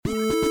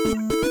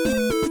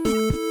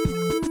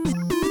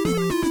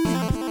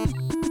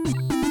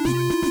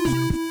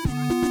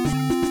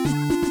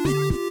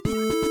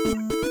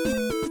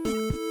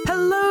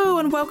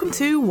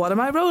Welcome to What Am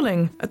I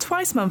Rolling, a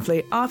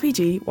twice-monthly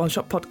RPG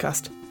one-shot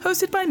podcast,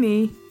 hosted by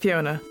me,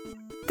 Fiona.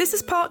 This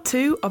is part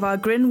 2 of our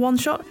Grin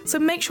one-shot, so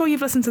make sure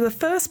you've listened to the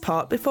first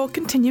part before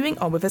continuing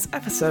on with this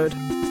episode.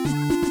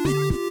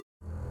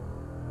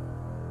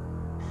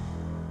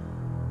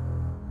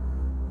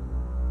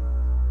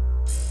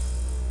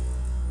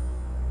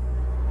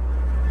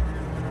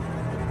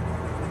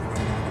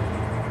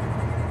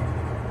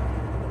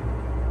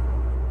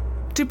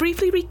 To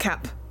briefly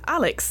recap,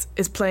 Alex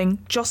is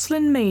playing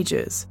Jocelyn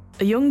Majors,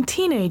 a young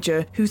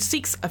teenager who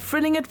seeks a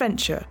thrilling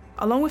adventure,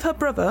 along with her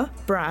brother,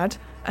 Brad,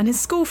 and his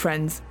school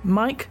friends,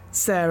 Mike,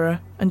 Sarah,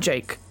 and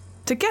Jake.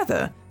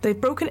 Together, they've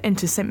broken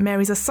into St.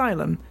 Mary's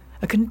Asylum,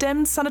 a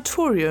condemned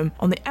sanatorium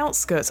on the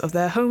outskirts of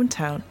their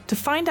hometown, to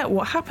find out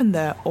what happened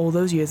there all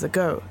those years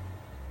ago.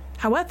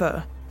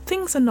 However,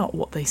 things are not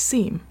what they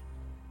seem.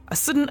 A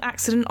sudden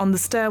accident on the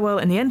stairwell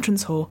in the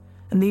entrance hall,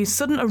 and the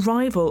sudden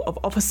arrival of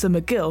Officer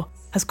McGill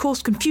has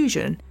caused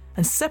confusion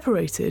and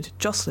separated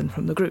Jocelyn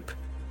from the group.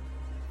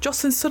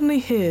 Jocelyn suddenly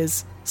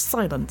hears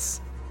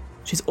silence.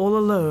 She's all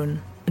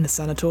alone in the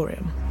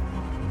sanatorium.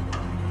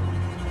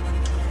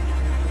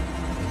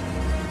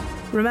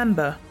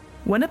 Remember,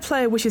 when a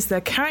player wishes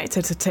their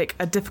character to take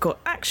a difficult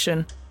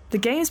action, the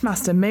Games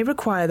Master may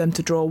require them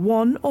to draw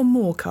one or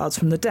more cards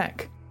from the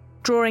deck.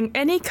 Drawing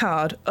any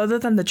card other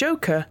than the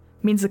Joker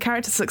means the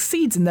character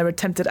succeeds in their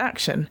attempted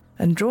action,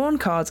 and drawn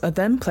cards are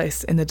then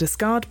placed in the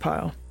discard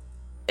pile.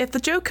 If the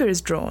Joker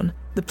is drawn,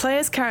 the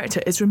player's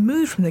character is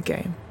removed from the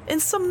game, in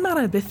some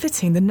manner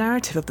befitting the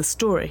narrative of the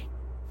story.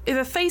 If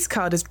a face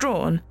card is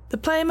drawn, the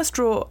player must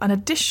draw an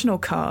additional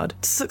card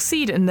to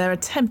succeed in their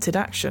attempted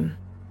action.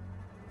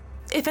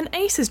 If an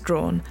ace is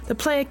drawn, the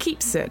player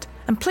keeps it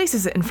and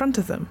places it in front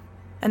of them.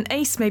 An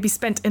ace may be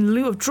spent in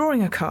lieu of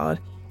drawing a card,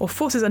 or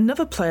forces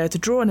another player to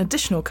draw an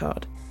additional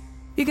card.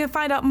 You can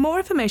find out more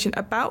information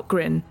about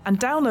Grin and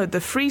download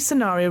the free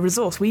scenario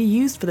resource we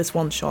used for this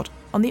one-shot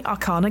on the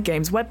Arcana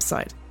Games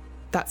website.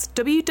 That's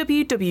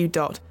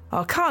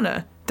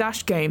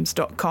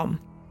www.arcana-games.com.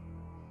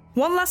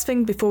 One last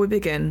thing before we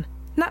begin.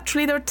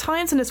 Naturally, there are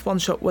times in this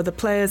one-shot where the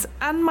players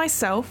and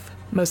myself,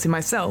 mostly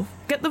myself,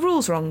 get the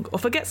rules wrong or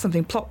forget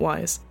something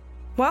plot-wise.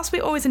 Whilst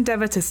we always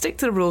endeavour to stick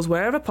to the rules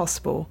wherever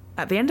possible,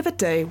 at the end of the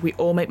day we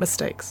all make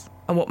mistakes,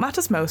 and what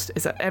matters most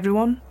is that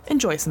everyone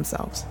enjoys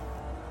themselves.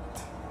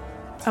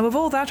 And with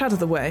all that out of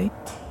the way,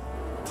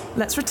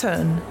 let's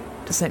return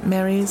to St.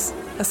 Mary's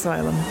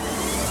Asylum.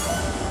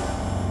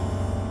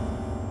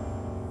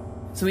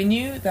 So we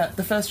knew that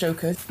the first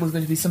Joker was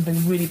going to be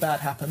something really bad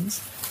happens,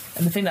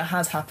 and the thing that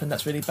has happened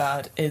that's really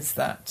bad is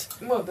that...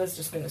 Well, there's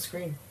just been a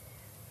scream.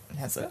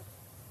 Has it?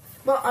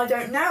 Well, I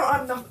don't know.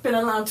 I've not been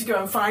allowed to go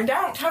and find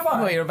out, have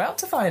I? Well, you're about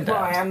to find out.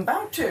 Well, I am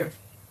about to.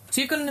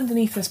 So you've gone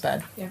underneath this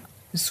bed. Yeah.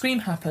 The scream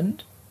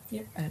happened.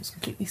 Yeah. And it was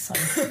completely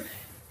silent.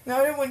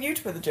 No, I don't want you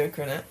to put the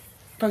Joker in it.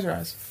 Close your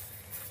eyes.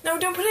 No,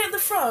 don't put it at the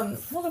front.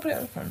 I'm not going to put it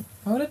at the front.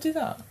 Why would I do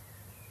that?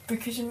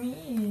 Because you're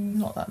mean.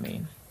 Not that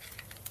mean.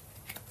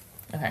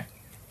 Okay.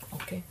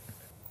 Okay.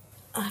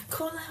 I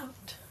call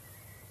out.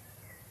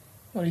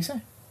 What do you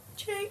say?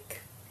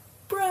 Jake.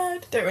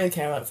 Brad. Don't really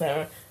care about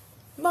Sarah.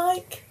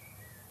 Mike.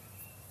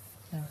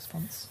 No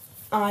response.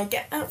 I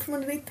get out from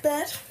underneath the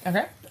bed.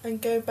 Okay.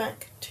 And go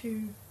back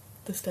to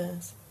the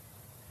stairs.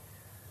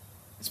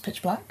 It's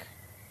pitch black.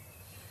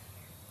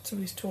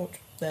 Somebody's torch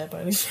there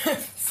by any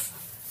chance.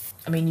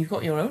 I mean, you've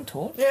got your own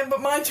torch. Yeah,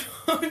 but my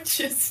torch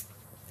is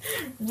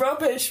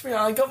rubbish.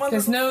 I got my...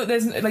 There's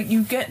like,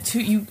 you get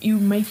to, you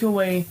make your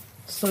way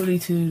slowly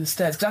to the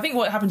stairs. Because I think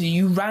what happened to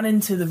you ran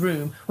into the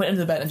room, went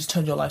into the bed and just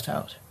turned your light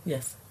out.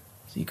 Yes.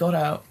 So you got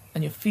out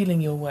and you're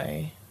feeling your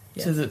way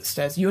to the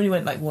stairs. You only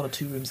went like 1 or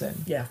 2 rooms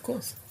in. Yeah, of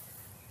course.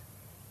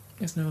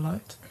 There's no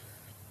light.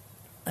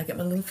 I get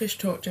my little fish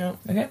torch out.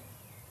 Okay.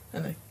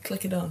 And I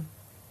click it on.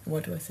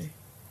 What do I see?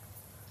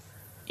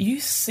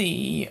 You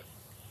see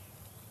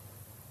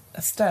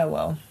a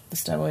stairwell. The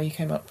stairwell you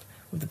came up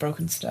with the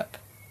broken step.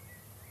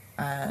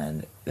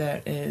 And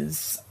there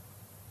is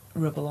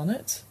rubble on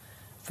it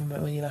from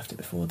when you left it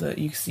before.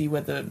 You see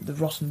where the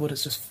rotten wood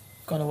has just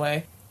gone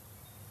away.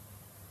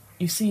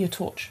 You see a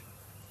torch.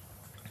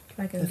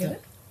 Can I go and get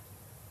it?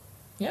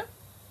 Yeah.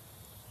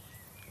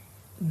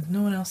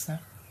 No one else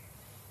there.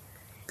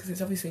 Because it's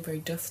obviously very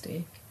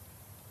dusty.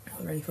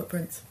 Are there any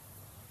footprints?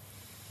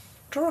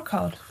 Draw a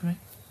card for me.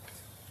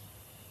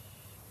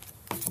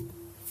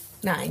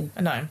 9.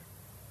 A 9.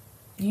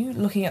 You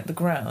looking at the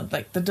ground,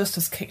 like the dust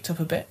has kicked up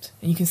a bit,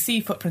 and you can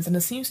see footprints, and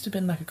there seems to have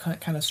been like a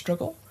kind of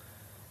struggle.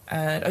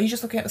 And are you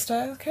just looking at the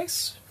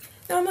staircase?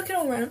 No, I'm looking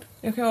all around.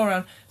 You're looking all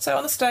around. So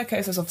on the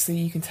staircase, there's obviously,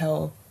 you can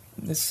tell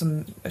there's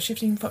some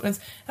shifting footprints.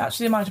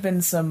 Actually, there might have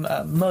been some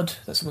mud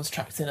that someone's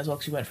tracked in as well,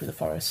 because you went through the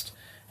forest.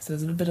 So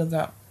there's a bit of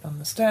that on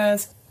the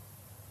stairs.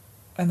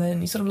 And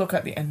then you sort of look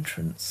at the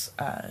entrance,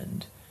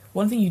 and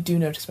one thing you do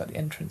notice about the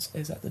entrance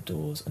is that the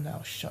doors are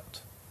now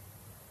shut.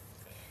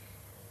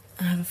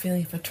 I have a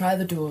feeling if I try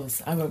the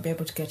doors, I won't be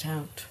able to get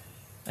out.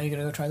 Are you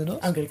going to go try the doors?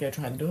 I'm going to go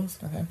try the doors.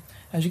 Okay.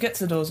 As you get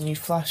to the doors and you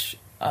flash,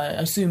 I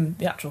assume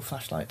the actual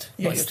flashlight,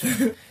 yes. not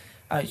your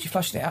As you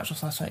flash the actual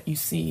flashlight, you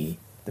see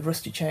the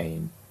rusty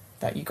chain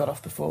that you got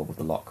off before with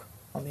the lock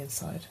on the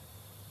inside.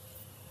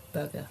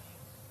 Burger.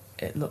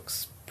 It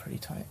looks pretty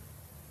tight.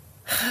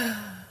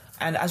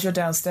 And as you're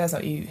downstairs,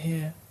 you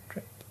hear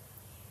drip,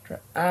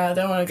 drip. I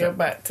don't want to go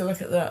back to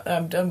look at that.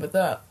 I'm done with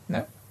that.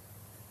 No?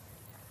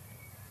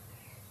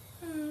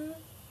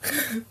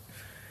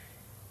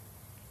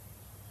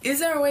 Is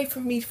there a way for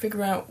me to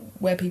figure out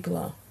where people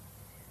are?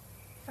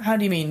 How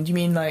do you mean? Do you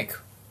mean, like,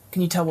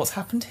 can you tell what's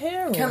happened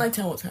here? Or? Can I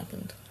tell what's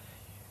happened?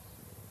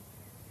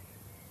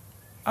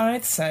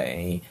 I'd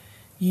say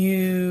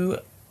you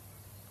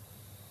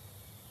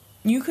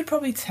could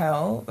probably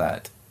tell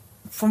that,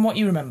 from what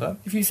you remember...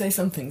 If you say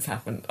something's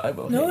happened, I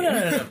will No.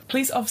 hear you.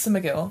 Police Officer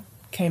McGill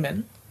came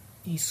in.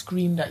 He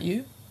screamed at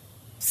you.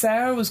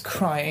 Sarah was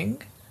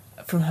crying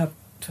from her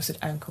twisted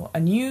ankle.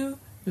 And it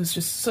was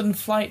just sudden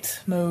flight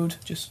mode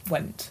just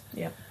went.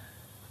 Yeah.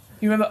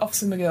 You remember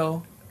Officer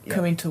McGill Yeah.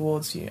 coming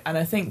towards you. And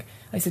I think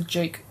I said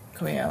Jake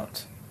coming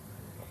out.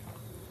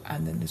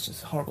 And then there's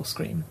just a horrible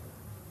scream.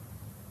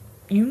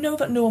 You know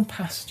that no one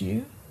passed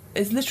you.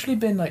 It's literally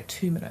been like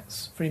 2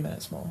 minutes, 3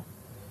 minutes more.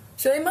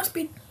 So they must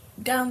be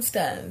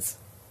downstairs.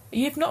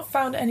 You've not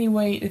found any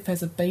way if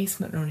there's a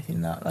basement or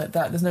anything like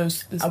that. There's no...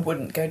 I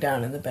wouldn't go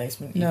down in the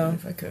basement No. even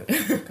if I could.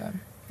 Okay.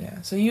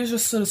 Yeah, so you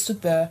just sort of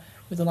stood there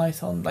with the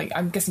light on. Like,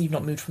 I'm guessing you've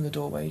not moved from the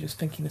doorway, just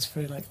thinking this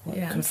through, like, what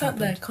Yeah, could I'm have sat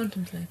there happened.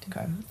 contemplating.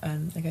 Okay,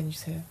 and again you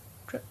just hear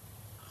drip,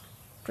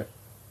 drip,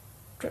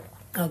 drip.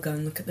 I'll go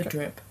and look at the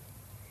drip.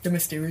 The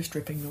mysterious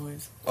dripping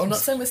noise. Oh, not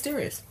so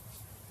mysterious.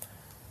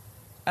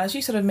 As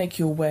you sort of make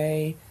your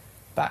way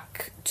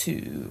back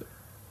to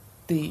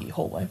the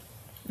hallway,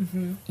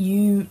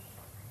 Mm-hmm.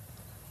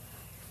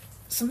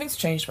 Something's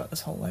changed about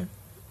this hallway.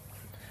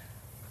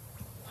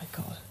 My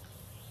God.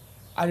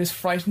 I just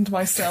frightened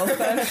myself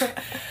then.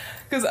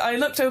 Because I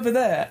looked over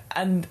there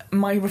and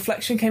my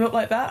reflection came up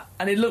like that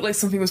and it looked like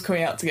something was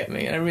coming out to get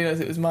me and I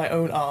realised it was my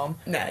own arm.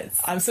 Nice.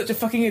 I'm such a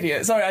fucking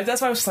idiot. Sorry,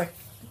 that's why I was just like,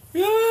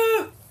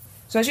 yeah.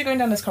 So as you're going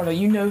down this corridor,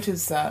 you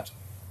notice that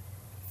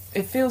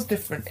it feels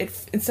different.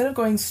 Instead of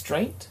going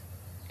straight,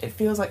 it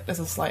feels like there's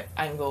a slight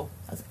angle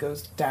as it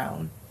goes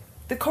down.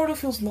 The corridor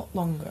feels a lot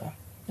longer.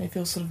 It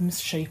feels sort of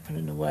misshapen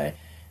in a way.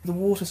 The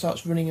water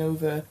starts running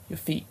over your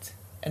feet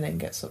and then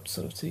gets up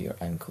sort of to your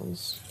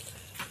ankles.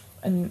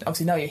 And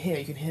obviously now you're here,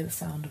 you can hear the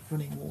sound of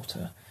running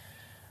water.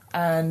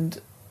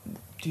 And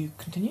do you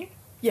continue?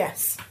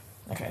 Yes.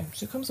 Okay,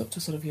 so it comes up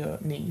to sort of your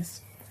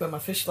knees. But my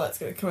fish light's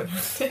going to come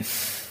in.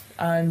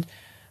 And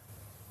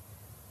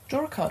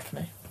draw a card for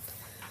me.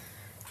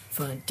 If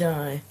I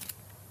die.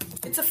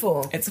 It's a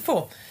 4. It's a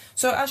 4.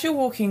 So as you're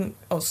walking,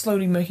 or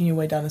slowly making your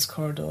way down this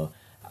corridor,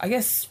 I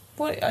guess,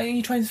 what are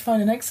you trying to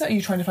find an exit? Are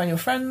you trying to find your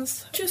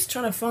friends? Just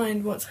trying to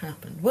find what's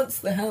happened. What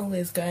the hell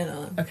is going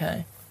on?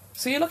 Okay.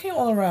 So you're looking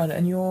all around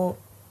and your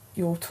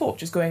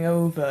torch is going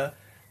over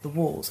the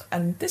walls.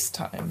 And this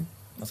time,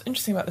 what's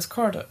interesting about this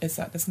corridor is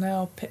that there's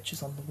now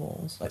pictures on the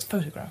walls, like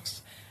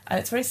photographs. And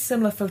it's very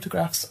similar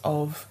photographs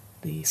of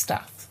the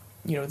staff,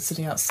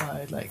 sitting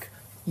outside, like,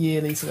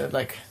 yearly sort of,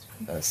 like,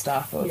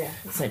 staff of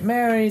St.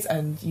 Mary's.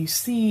 And you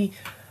see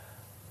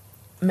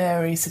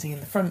Mary sitting in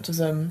the front of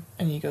them,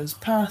 and he goes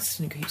past,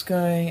 and he keeps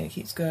going, and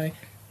he keeps going.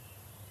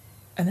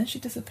 And then she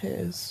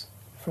disappears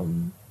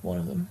from one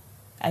of them.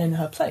 And in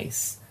her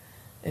place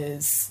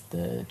is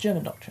the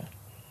German doctor.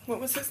 What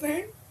was his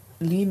name?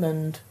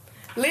 Lehmann.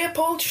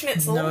 Leopold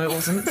Schnitzel. No, it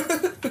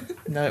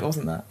wasn't. No, it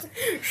wasn't that.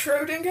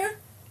 Schrödinger?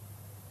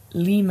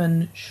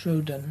 Lehmann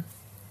Schroden.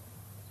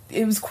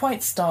 It was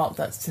quite stark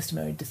that Sister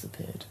Mary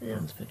disappeared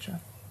from this picture.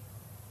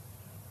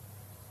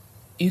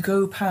 You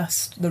go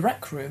past the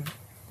rec room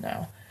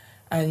now,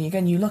 and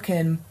again you look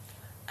in,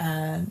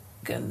 and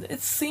again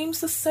it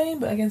seems the same,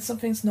 but again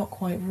something's not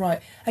quite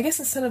right. I guess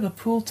instead of a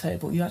pool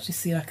table, you actually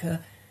see like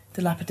a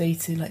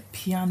dilapidated like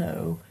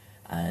piano,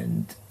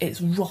 and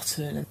it's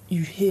rotten, and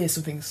you hear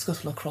something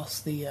scuttle across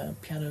the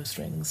piano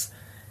strings.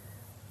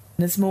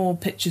 And there's more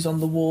pictures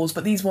on the walls,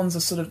 but these ones are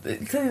sort of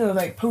clearly they're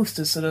like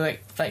posters, sort of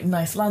like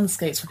nice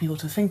landscapes for people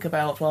to think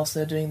about whilst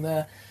they're doing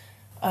their,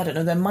 I don't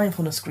know, their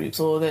mindfulness groups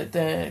or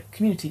their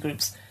community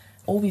groups.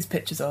 All these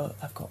pictures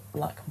have got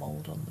black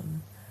mould on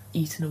them,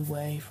 eaten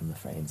away from the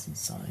frames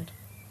inside.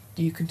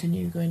 Do you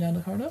continue going down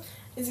the corridor?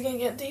 Is it going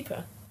to get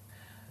deeper?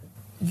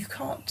 You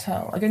can't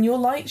tell. Again, your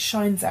light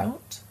shines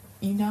out.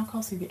 You now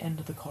can't see the end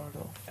of the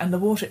corridor. And the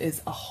water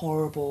is a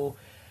horrible,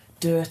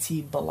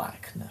 dirty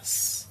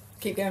blackness.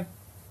 Keep going.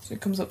 So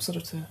it comes up sort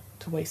of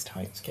to waist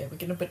height. Okay, we're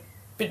getting a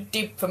bit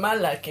deep for my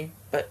liking.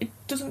 But it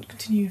doesn't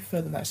continue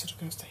further than that, it sort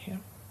of goes to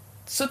here.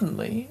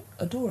 Suddenly,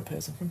 a door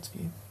appears in front of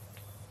you.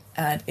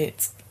 And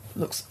it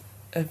looks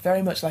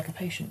very much like a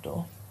patient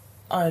door.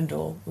 Iron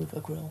door with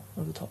a grille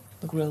over the top.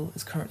 The grille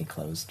is currently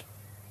closed.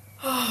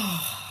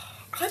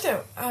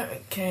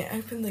 Okay,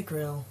 open the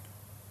grill.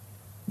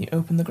 You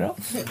open the grille.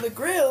 The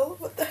grill?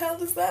 What the hell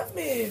does that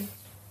mean?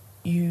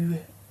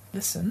 You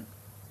listen,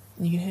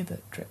 and you can hear the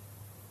drip,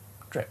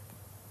 drip,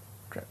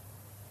 drip.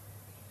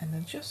 And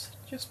then just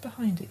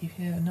behind it you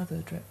hear another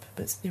drip,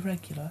 but it's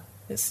irregular.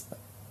 It's like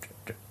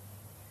drip, drip,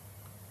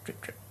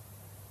 drip, drip,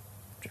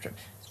 drip, drip.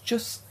 It's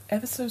just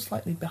ever so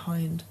slightly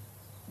behind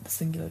the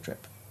singular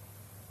drip.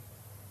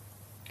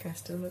 Can I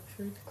still look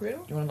through the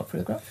grill? You want to look through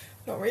the grill?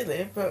 Not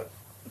really, but...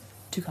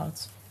 2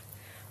 cards.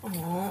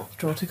 Aww.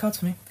 Draw 2 cards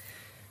for me.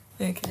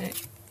 Okay.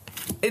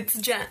 It's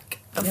a jack.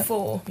 A Yep.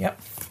 4.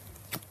 Yep.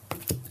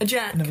 A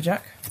jack. Another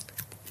jack.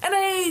 An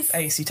ace!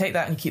 Ace, you take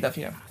that and you keep that for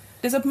you.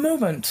 There's a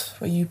moment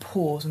where you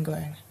pause and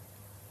going...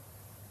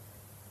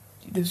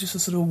 There's just a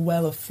sort of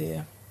well of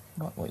fear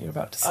about what you're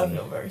about to see. I'm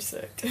not very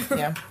sick.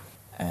 Yeah.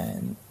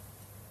 And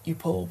you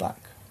pull back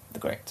the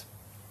grate.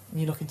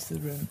 And you look into the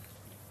room.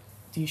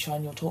 Do you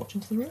shine your torch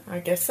into the room? I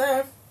guess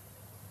so.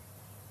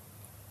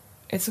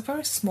 It's a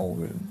very small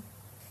room.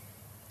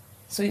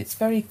 So it's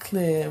very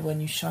clear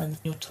when you shine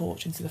your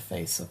torch into the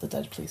face of the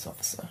dead police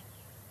officer.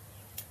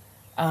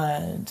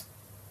 And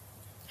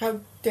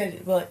How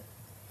dead? Like,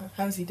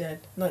 how is he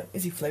dead? Like,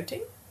 is he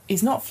floating?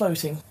 he's not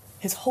floating.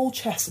 His whole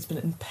chest has been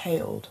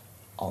impaled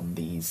on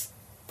these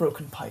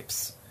broken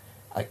pipes.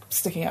 Like,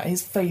 sticking out.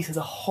 His face is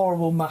a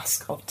horrible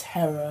mask of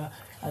terror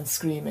and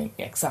screaming.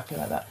 Yeah, exactly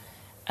like that.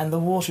 And the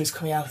water is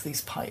coming out of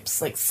these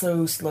pipes, like,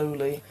 so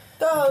slowly.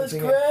 Oh, that's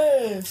Dripping it.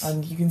 gross!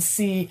 And you can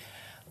see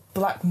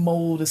black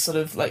mould is sort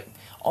of, like,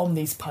 on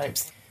these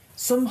pipes.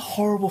 Some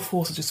horrible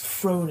force has just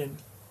thrown him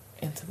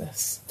into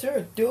this. Through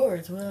a door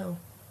as well.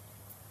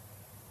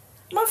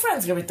 My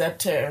friend's gonna be dead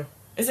too.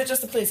 Is it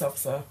just the police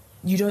officer?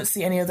 You don't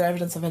see any other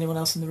evidence of anyone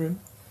else in the room.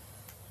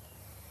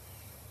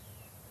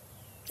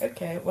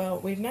 Okay, well,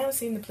 we've now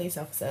seen the police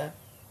officer.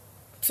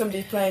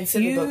 Somebody's playing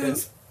silly You-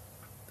 buggers.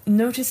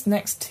 Notice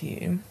next to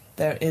you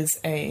there is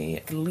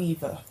a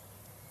lever,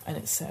 and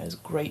it says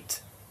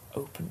 "Grate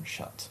Open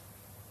Shut"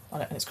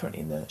 on it, and it's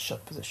currently in the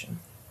shut position.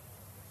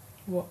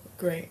 What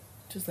great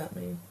does that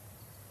mean?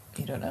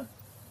 You don't know.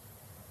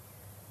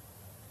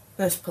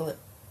 Let's pull it.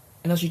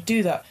 And as you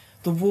do that,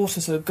 the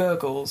water sort of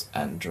gurgles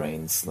and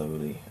drains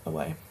slowly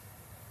away.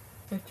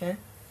 Okay.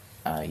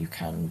 You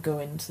can go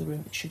into the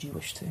room should you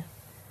wish to.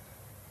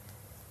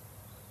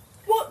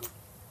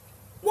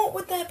 What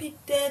would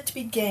there to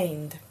be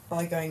gained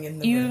by going in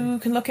the room? You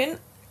can look in.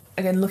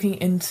 Again, looking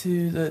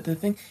into the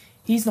thing.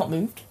 He's not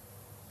moved.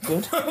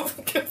 Good.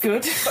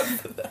 Good.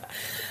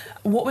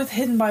 What was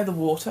hidden by the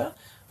water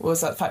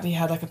was that fact he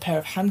had like a pair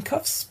of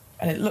handcuffs,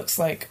 and it looks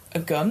like a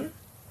gun.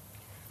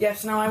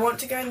 Yes, now I want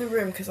to go in the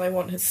room because I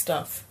want his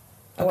stuff.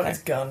 I want Okay.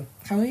 his gun.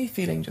 How are you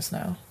feeling just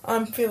now?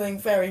 I'm feeling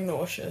very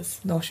nauseous.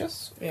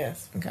 Nauseous?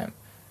 Yes. Okay.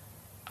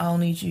 I'll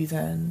need you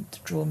then to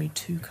draw me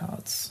 2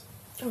 cards.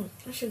 Oh,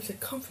 I should have said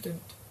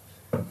confident.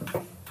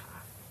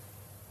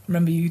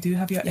 Remember, you do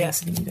have your Yeah,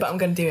 ace if you need it. but I'm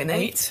going to do an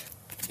 8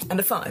 and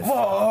a 5.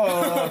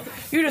 Whoa!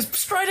 You just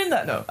straight in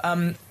that,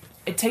 no.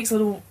 It takes a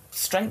little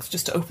strength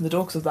just to open the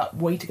door because of that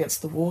weight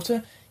against the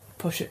water.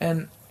 Push it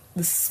in.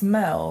 The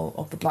smell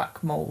of the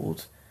black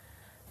mould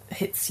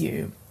hits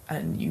you,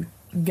 and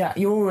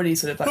you're already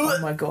sort of like, oh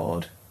my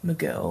god,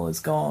 McGill is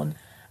gone.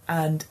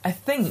 And I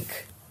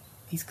think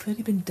he's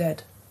clearly been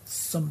dead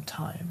some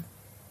time.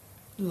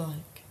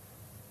 Like,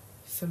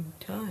 some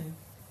time.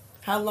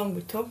 How long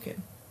we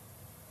talking?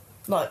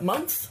 Like,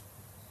 months?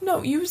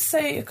 No, you would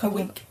say a couple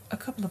week?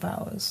 of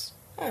hours.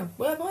 Oh,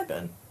 where have I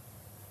been?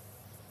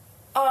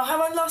 Oh, have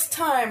I lost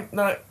time?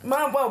 No,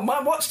 my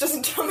watch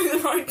doesn't tell me the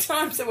right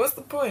time, so what's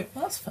the point?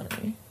 Well, that's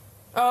funny.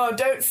 Oh,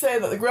 don't say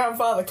that the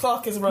grandfather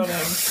clock is running.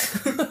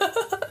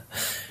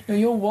 No,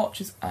 your watch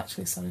has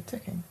actually started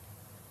ticking.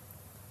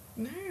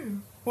 No.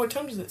 What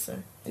time does it say?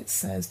 It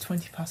says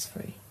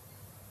 3:20.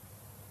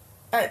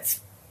 It's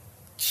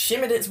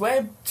shimmered its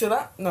way to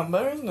that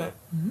number, isn't it?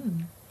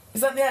 Mm.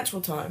 Is that the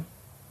actual time?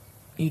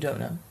 You don't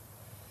know.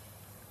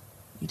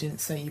 You didn't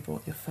say you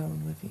brought your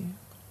phone with you.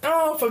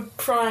 Oh, for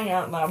crying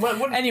out loud.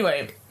 What?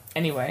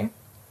 Anyway,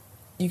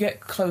 you get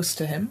close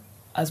to him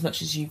as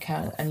much as you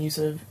can, and you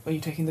sort of... Are you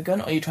taking the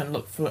gun, or are you trying to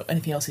look for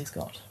anything else he's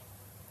got?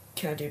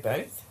 Can I do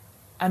both?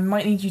 I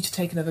might need you to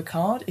take another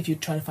card if you're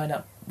trying to find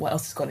out what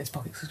else he's got in his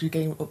pockets, because you're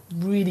getting up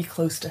really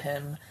close to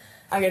him.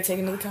 I'm going to take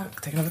another card.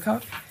 Take another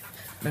card.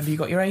 Remember, you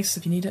got your ace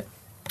if you need it.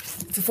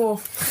 It's a 4.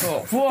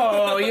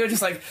 Whoa, you're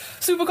just like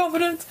super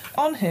confident.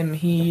 On him,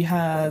 he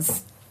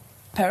has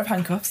a pair of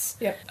handcuffs,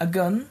 Yep. a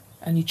gun,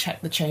 and you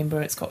check the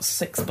chamber, it's got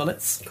 6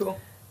 bullets, Cool.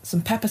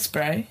 some pepper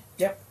spray,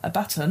 Yep. a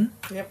baton,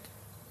 Yep.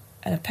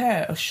 and a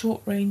pair of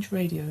short-range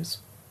radios.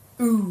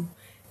 Ooh.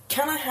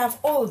 Can I have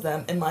all of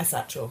them in my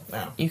satchel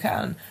now? You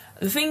can.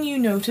 The thing you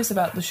notice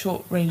about the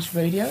short-range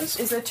radios,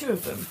 Is there 2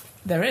 of them?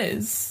 there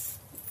is...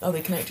 Are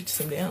they connected to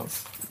somebody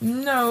else?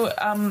 No,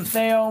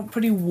 they are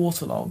pretty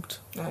waterlogged.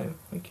 Oh,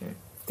 okay.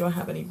 Do I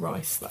have any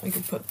rice that I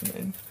could put them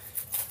in?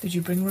 Did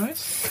you bring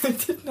rice? I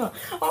did not.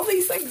 All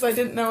these things I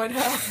didn't know I'd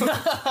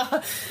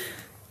have.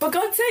 For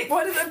God's sake,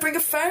 why did I bring a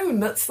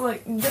phone? That's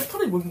like... There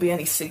probably wouldn't be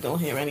any signal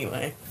here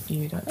anyway.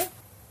 You don't know.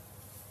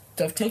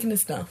 So I've taken the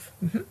stuff.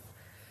 Mhm.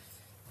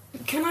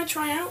 Can I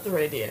try out the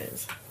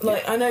radios?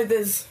 Like, I know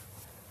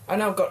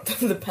I've got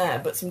the pair,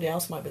 but somebody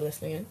else might be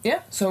listening in.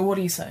 Yeah, so what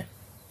do you say?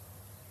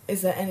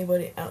 Is there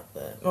anybody out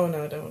there? Oh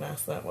no, I don't want to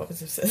ask that. What was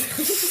it said?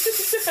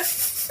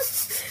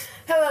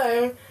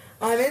 Hello,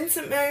 I'm in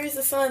St Mary's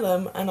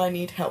Asylum and I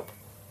need help.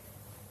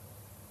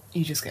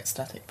 You just get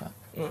static back.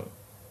 Oh.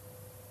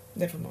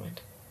 Never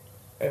mind.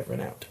 Over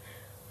and out.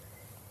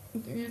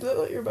 You look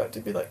like you're about to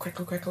be like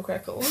crackle, crackle,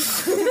 crackle.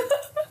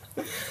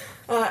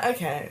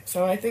 Okay,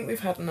 so I think we've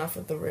had enough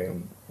of the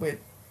room with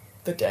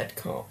the dead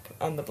cop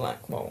and the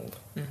black mould.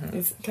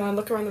 Mm-hmm. Can I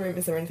look around the room?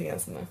 Is there anything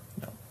else in there?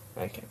 No.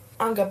 Okay.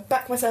 I'm going to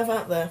back myself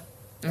out there.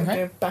 I'm Okay.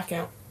 going to back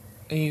out.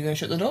 Are you going to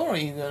shut the door, or are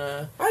you going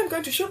to... I'm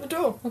going to shut the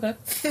door. Okay.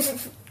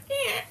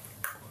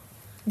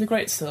 The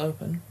grate's still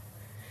open.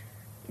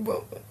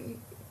 Well,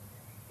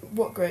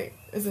 what grate?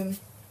 As in...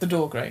 The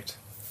door grate.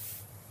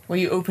 Where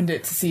you opened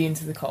it to see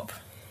into the cop.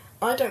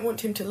 I don't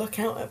want him to look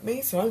out at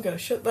me, so I'm going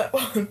to shut that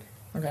one.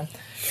 Okay.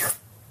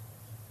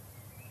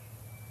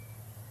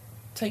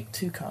 Take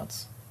 2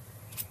 cards.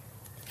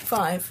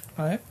 5.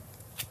 5.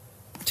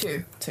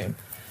 2. 2.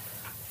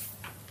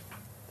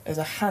 There's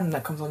a hand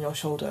that comes on your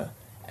shoulder,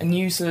 and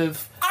you sort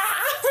of...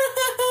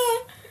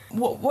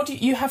 What do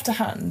you have to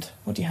hand?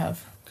 What do you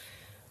have?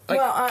 Like,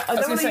 Well, I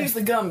don't want to say- use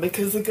the gun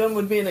because the gun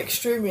would be an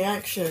extreme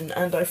reaction,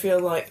 and I feel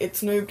like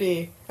it's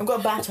nobody. I've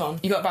got a baton,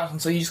 You got a baton,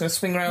 so you're just going to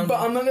swing around. but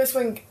I'm not going to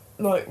swing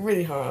like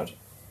really hard.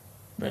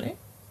 Really?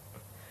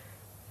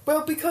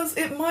 Well, because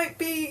it might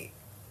be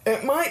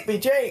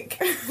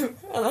Jake, and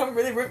I'm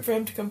really rooting for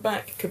him to come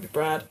back. It could be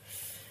Brad.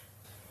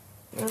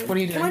 What are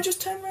you doing? Can I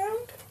just turn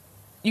around?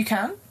 You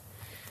can.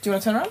 Do you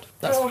want to turn around?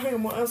 Oh, hang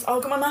on. What else?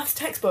 I've got my maths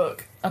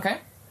textbook. Okay.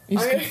 You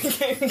I'm just-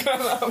 going to go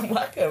out and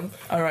whack him.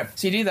 Alright,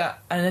 so you do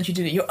that, and then you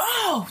do that. You're,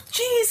 oh,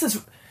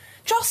 Jesus!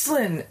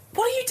 Jocelyn,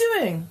 what are you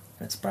doing?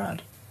 And it's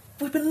Brad.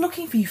 We've been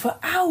looking for you for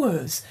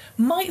hours.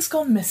 Mike's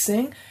gone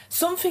missing.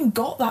 Something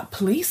got that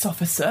police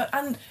officer,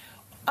 and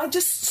I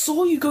just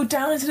saw you go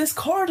down into this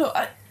corridor.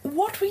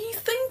 What were you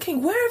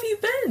thinking? Where have you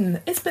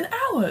been? It's been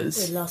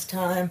hours. We lost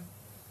time.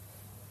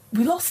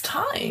 We lost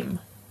time.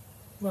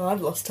 Well,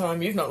 I've lost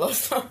time. You've not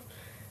lost time.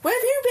 Where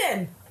have you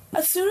been?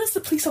 As soon as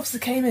the police officer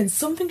came in,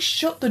 something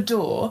shut the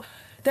door.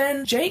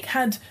 Then Jake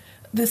had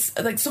this,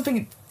 like,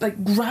 something,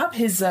 like, grab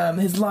his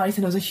light,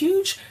 and there was a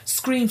huge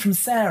scream from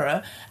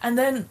Sarah. And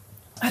then,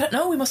 I don't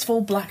know, we must have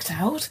all blacked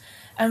out.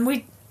 And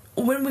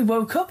when we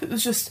woke up, it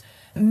was just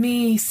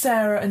me,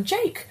 Sarah, and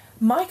Jake.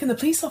 Mike and the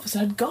police officer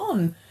had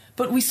gone.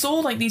 But we saw,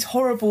 like, these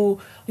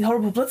horrible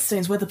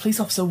bloodstains where the police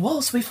officer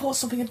was. We thought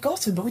something had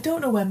got him, but we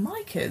don't know where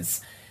Mike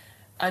is.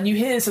 And you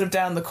hear sort of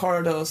down the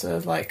corridor, sort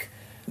of, like,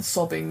 the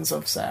sobbings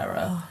of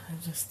Sarah. Oh, I'm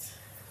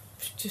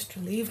just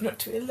relieved not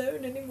to be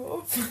alone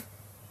anymore.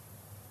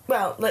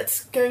 Well,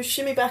 let's go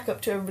shimmy back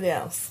up to everybody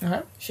else.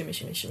 Uh-huh. Shimmy,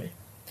 shimmy, shimmy.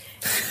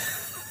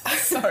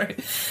 Sorry.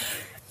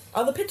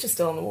 Are the pictures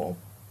still on the wall?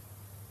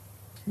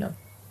 No.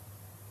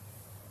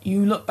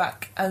 You look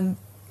back, and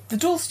the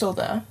door's still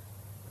there.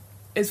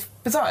 It's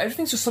bizarre.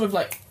 Everything's just sort of,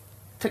 like,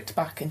 clicked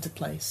back into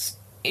place.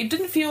 It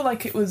didn't feel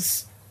like it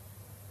was...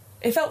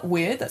 It felt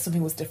weird that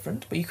something was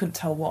different, but you couldn't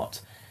tell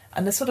what.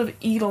 And the sort of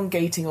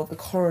elongating of the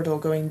corridor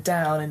going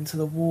down into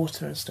the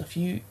water and stuff,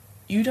 you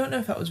don't know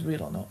if that was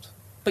real or not.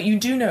 But you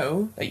do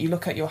know that you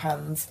look at your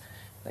hands,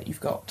 that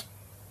you've got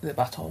the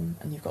baton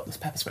and you've got this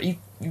pepper spray.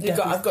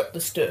 I've got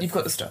the stuff. You've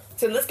got the stuff.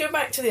 So let's go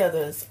back to the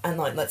others and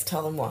let's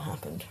tell them what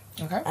happened.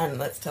 Okay. And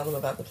let's tell them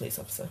about the police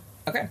officer.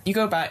 Okay. You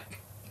go back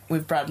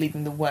with Brad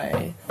leading the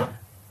way.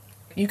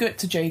 You get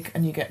to Jake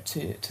and you get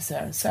to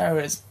Sarah.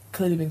 Sarah has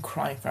clearly been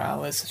crying for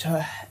hours.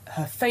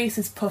 Her face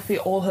is puffy,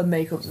 all her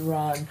makeup's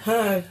run.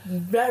 Her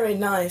very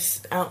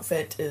nice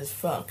outfit is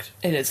fucked.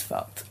 It is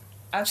fucked.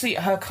 Actually,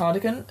 her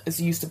cardigan is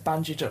used to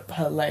bandage up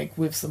her leg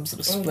with some sort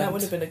of splint. That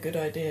would have been a good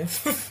idea.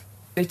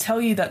 They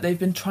tell you that they've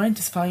been trying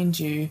to find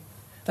you.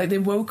 Like, they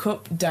woke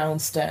up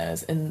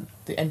downstairs in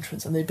the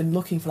entrance and they've been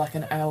looking for like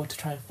an hour to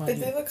try and find Did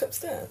you. they look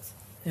upstairs?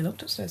 They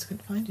looked upstairs,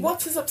 couldn't find you.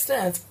 What is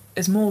upstairs?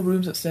 There's more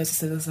rooms upstairs.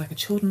 So there's like a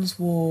children's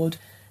ward,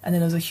 and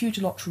then there's a huge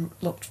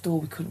locked door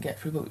we couldn't get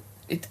through, but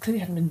it clearly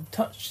hadn't been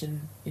touched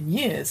in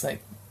years.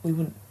 Like, we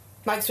wouldn't...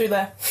 Mike's through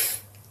there.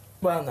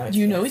 Well, no. Do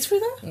you know it's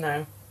through there?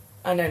 No.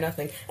 I know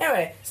nothing.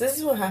 Anyway, so this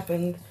is what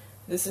happened.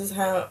 This is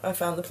how I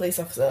found the police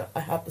officer. I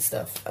have the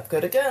stuff. I've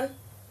got a gun.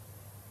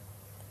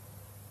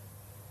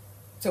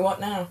 So what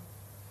now?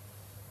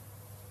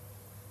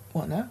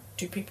 What now?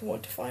 Do people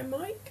want to find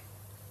Mike?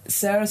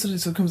 Sarah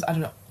sort of comes, I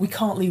don't know, we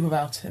can't leave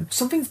without him.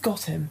 Something's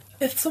got him.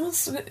 If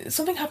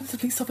something happens to the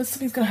police officer,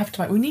 something's going to happen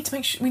to Mike. We need to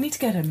make sure, we need to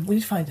get him. We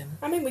need to find him.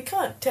 I mean, we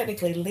can't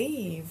technically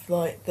leave,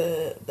 like,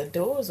 the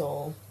doors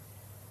all.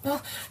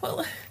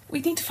 Well, we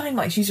need to find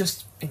Mike. She's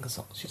just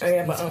Ingersoll. Oh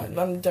yeah, but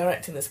I'm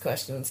directing this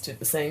questions to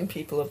the same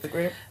people of the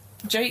group.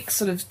 Jake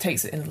sort of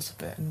takes it in a little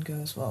bit and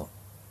goes, well,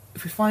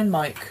 if we find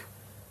Mike,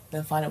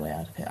 then find a way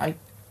out of here.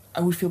 I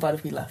would feel bad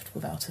if we left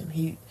without him.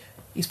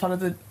 He's part of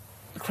the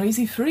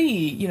Crazy Three,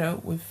 you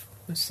know, with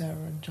Sarah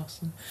and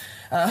Jocelyn.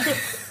 And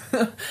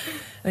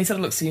he sort of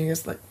looks at you and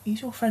goes, like,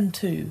 he's your friend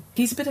too.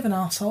 He's a bit of an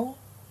arsehole,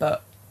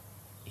 but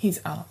he's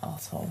our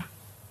arsehole.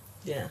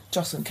 Yeah.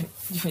 Jocelyn, do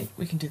you think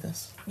we can do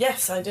this?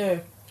 Yes, I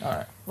do.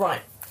 Alright.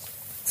 Right.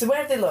 So where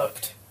have they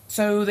looked?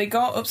 So they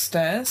got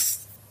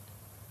upstairs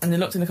and they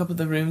looked in a couple of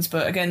the rooms,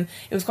 but again,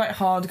 it was quite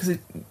hard because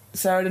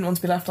Sarah didn't want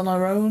to be left on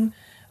her own.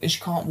 She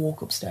can't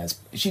walk upstairs.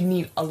 She'd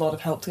need a lot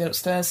of help to get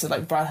upstairs, so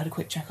like Brad had a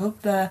quick check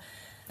up there.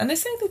 And they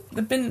say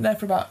they've been there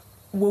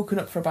woken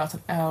up for about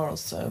an hour or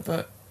so,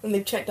 but... And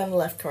they've checked down the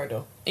left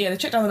corridor. Yeah, they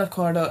checked down the left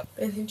corridor.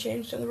 Anything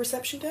changed on the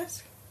reception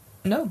desk?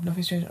 No,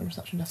 nothing's changed on the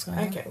reception desk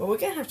either. Okay, well, we're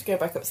going to have to go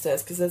back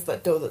upstairs because there's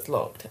that door that's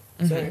locked.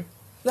 Mhm. So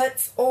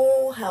let's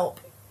all help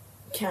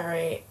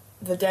carry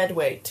the dead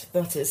weight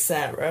that is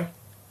Sarah.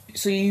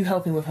 So are you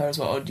helping with her as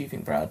well, or do you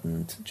think Brad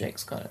and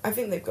Jake's got it? I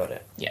think they've got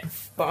it. Yeah.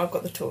 But I've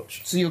got the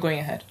torch. So you're going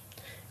ahead.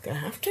 Gonna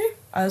have to.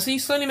 So you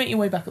slowly make your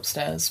way back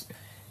upstairs.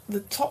 The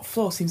top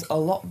floor seems a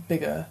lot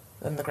bigger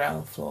than the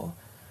ground floor.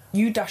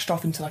 You dashed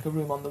off into like a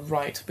room on the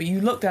right, but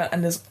you look down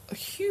and there's a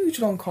huge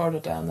long corridor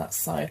down that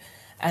side.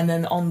 And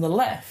then on the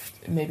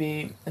left,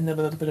 maybe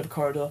another little bit of a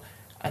corridor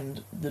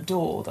and the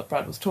door that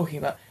Brad was talking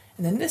about.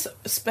 And then this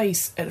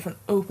space at the front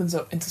opens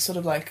up into sort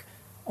of like,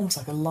 almost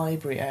like a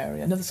library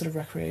area, another sort of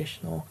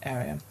recreational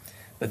area.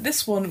 But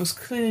this one was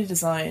clearly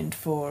designed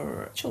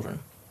for children.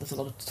 There's a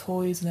lot of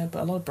toys in there,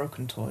 but a lot of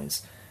broken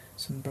toys.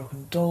 Some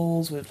broken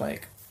dolls with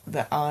like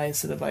their eyes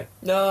sort of like...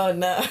 No.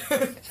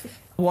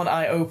 one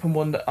eye open,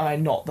 one eye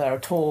not there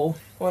at all.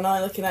 One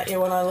eye looking at you,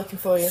 one eye looking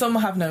for you. Some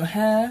have no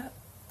hair.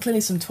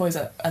 Clearly some toys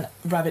that and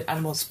rabid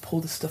animals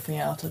pull the stuffing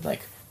out of,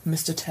 like,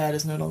 Mr. Ted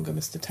is no longer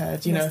Mr.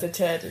 Ted, you know. Mr.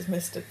 Ted is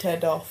Mr.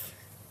 Ted off.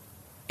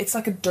 It's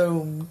like a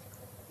dome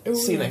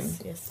ceiling.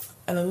 Yes.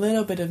 And a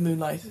little bit of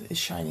moonlight is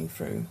shining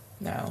through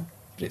now.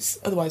 But it's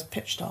otherwise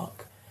pitch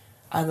dark.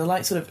 And the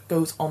light sort of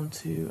goes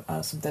onto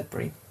some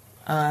debris.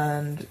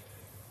 And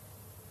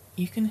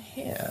you can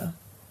hear...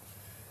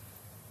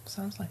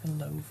 sounds like a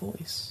low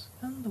voice.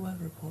 And the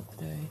weather report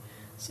today.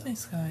 Sunny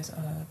skies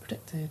are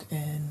predicted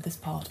in this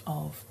part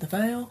of the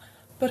Vale,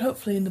 but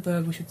hopefully in the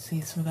Burb we should see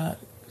some of that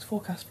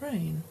forecast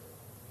rain.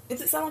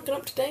 Does it sound like an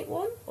up-to-date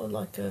one? Or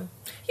like a...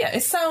 Yeah,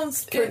 it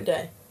sounds... current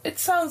day? It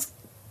sounds...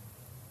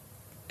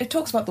 It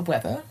talks about the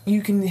weather.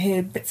 You can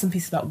hear bits and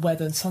pieces about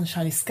weather and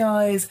sunshiny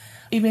skies.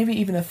 Maybe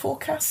even a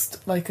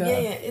forecast, like a...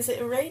 Yeah. Is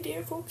it a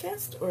radio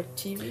forecast or a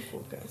TV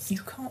forecast? You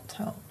can't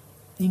tell.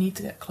 You need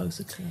to get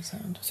closer to the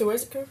sound. So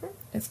where's it coming from?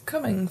 It's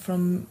coming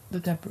from the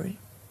debris.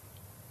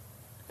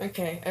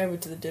 Okay, over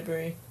to the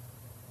debris. Are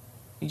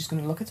you just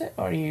going to look at it,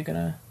 or are you going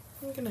to...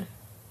 I'm gonna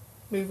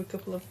move a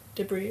couple of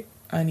debris.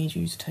 I need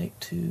you to take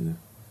 2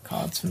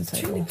 cards from the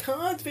Too many table.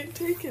 cards being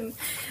taken.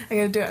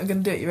 I'm gonna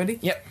do it. You ready?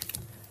 Yep.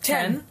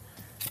 10.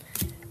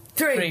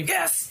 3.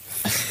 Yes!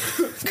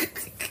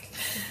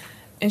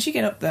 As you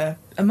get up there,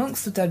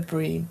 amongst the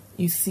debris,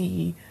 you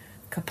see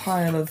a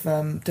pile of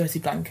dirty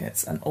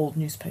blankets and old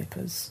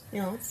newspapers.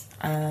 Yes.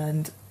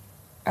 And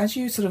as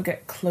you sort of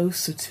get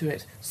closer to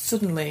it,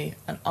 suddenly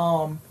an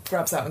arm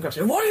grabs out and grabs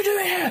you. What are you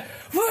doing here?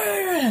 What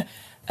are you doing here?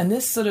 And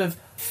this sort of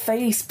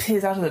face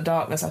peers out of the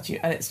darkness at you,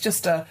 and it's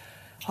just a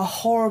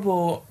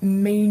horrible,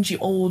 mangy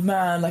old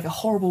man, like a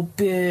horrible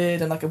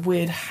beard and like a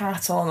weird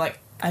hat on, like,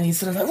 and he's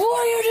sort of like, what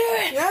are you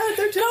doing? Yeah,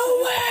 don't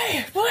Go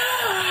away!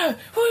 What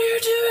are you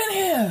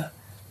doing here?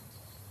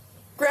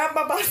 Grab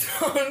my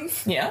baton.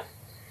 Yeah?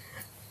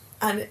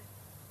 And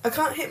I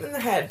can't hit him in the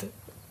head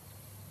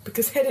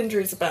because head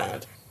injuries are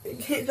bad.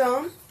 Hit his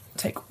arm.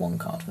 Take 1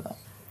 card for that.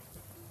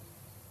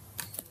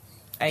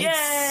 Ace.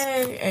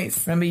 Yay!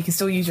 Ace. Remember, you can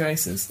still use your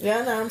aces.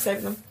 Yeah, no, I'm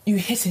saving them. You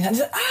hit it and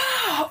it's like,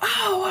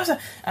 ow, what was that?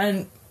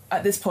 And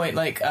at this point,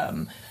 like,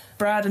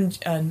 Brad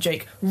and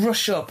Jake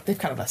rush up. They've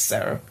kind of left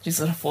Sarah. She's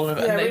sort of fallen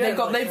over. Yeah,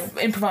 And we they've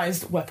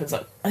improvised weapons.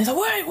 Like, and he's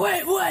like,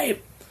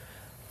 wait.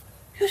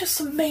 You're just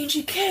some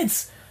mangy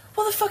kids.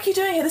 What the fuck are you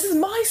doing here? This is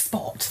my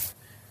spot.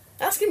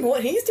 Ask him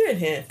what he's doing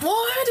here.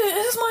 Why?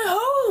 This is my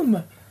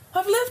home.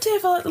 I've lived here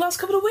for like the last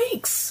couple of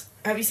weeks.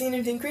 Have you seen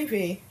anything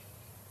creepy?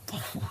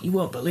 You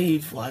won't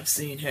believe what I've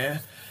seen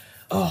here.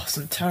 Oh,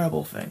 some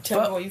terrible things.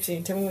 Tell me what you've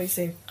seen.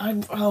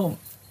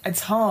 It's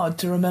hard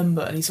to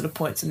remember. And he sort of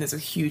points, and there's a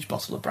huge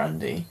bottle of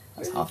brandy.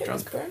 That's Where half did you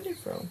get drunk. this brandy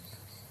from?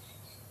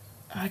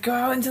 I go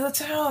out into the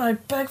town. I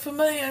beg for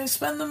money. I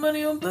spend the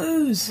money on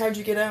booze. How'd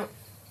you get out?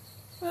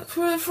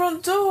 Through the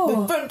front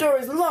door. The front door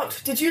is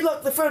locked. Did you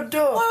lock the front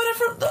door? Why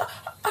would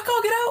I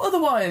can't get out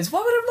otherwise. Why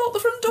would I lock the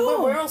front door?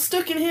 Well, we're all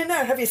stuck in here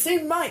now. Have you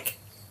seen Mike?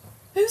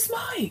 Who's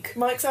Mike?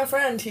 Mike's our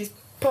friend. He's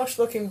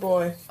posh-looking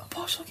boy. A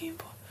posh-looking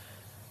boy.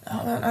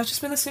 Oh, man, I've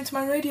just been listening to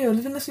my radio.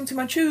 I've been listening to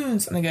my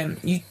tunes. And again,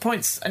 he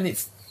points, and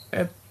it's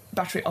a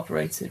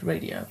battery-operated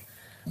radio,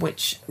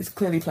 which is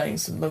clearly playing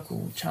some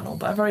local channel,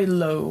 but a very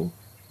low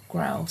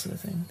growl sort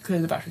of thing.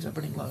 Clearly the batteries are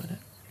running low in it.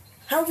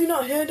 How have you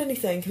not heard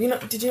anything?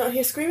 Did you not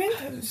hear screaming?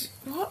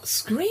 What?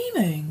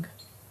 Screaming?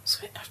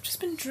 I've just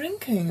been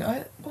drinking.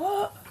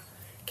 What?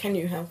 Can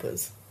you help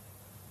us?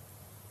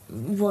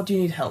 What do you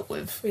need help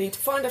with? We need to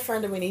find a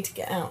friend and we need to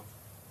get out.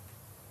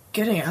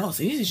 Getting out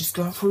is easy. Just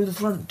go out through the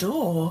front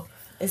door.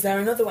 Is there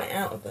another way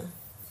out of there?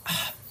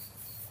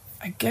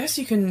 I guess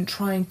you can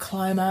try and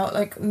climb out.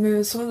 Like,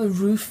 some of the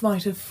roof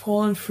might have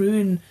fallen through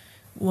in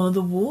one of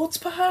the wards,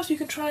 perhaps. You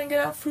can try and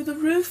get out through the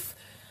roof.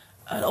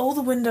 And all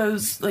the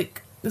windows,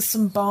 like, there's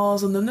some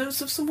bars on them. There's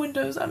some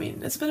windows. I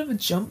mean, it's a bit of a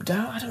jump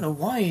down. I don't know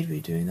why you'd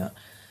be doing that.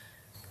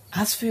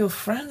 As for your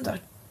friend,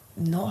 I've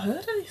not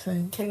heard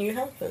anything. Can you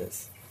help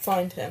us?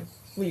 find him.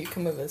 Will you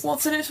come with us?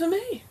 What's in it for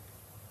me?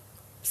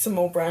 Some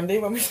more brandy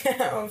when we get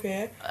out of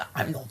here.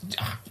 I'm not...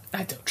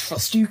 I don't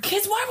trust you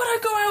kids. Why would I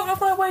go out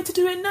of my way to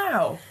do it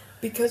now?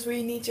 Because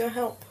we need your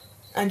help.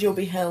 And you'll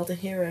be hailed a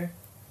hero.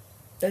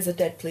 There's a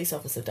dead police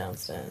officer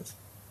downstairs.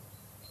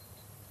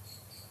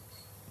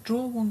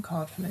 Draw 1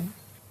 card for me.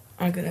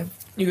 I'm gonna...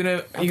 You're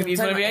gonna use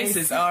one of take your my aces?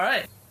 ace.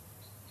 Alright.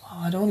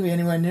 Oh, I don't want to be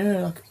anywhere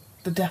near, like,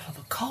 the death of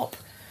a cop.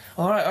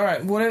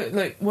 Alright.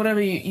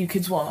 Whatever you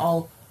kids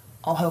want,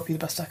 I'll help you the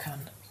best I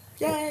can.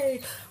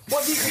 Yay!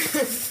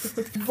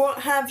 What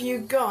have you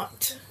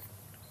got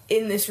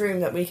in this room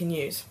that we can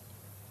use?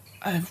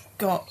 I've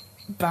got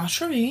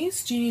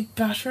batteries. Do you need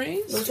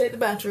batteries? We'll take the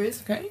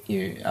batteries. Okay,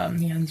 he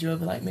hands you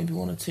over like maybe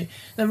 1 or 2.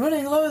 They're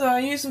running low though, I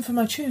use them for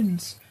my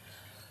tunes.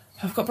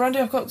 I've got brandy,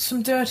 I've got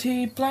some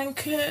dirty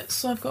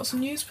blankets, I've got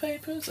some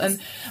newspapers,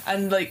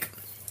 and like,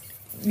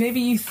 maybe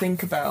you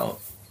think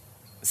about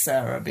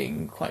Sarah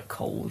being quite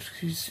cold.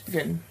 She's,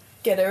 again...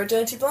 Get her a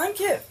dirty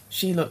blanket.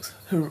 She looks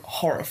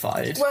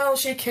horrified. Well,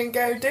 she can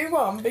go do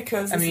one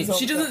because I mean,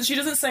 this is she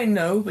doesn't say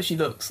no, but she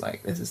looks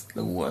like this is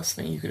the worst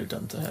thing you could have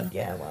done to her.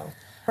 Yeah, well.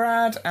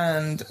 Brad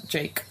and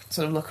Jake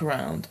sort of look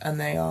around, and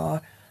they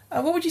are...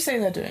 what would you say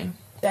they're doing?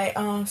 They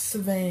are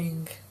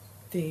surveying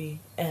the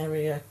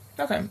area.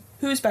 Okay.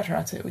 Who's better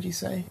at it, would you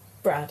say?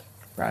 Brad.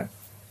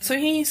 So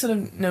he sort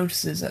of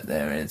notices that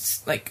there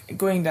is, like,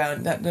 going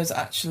down, that there's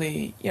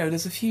actually,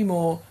 there's a few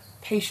more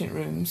patient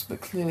rooms, but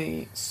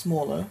clearly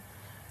smaller.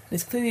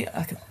 There's clearly,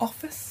 like, an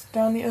office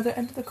down the other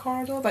end of the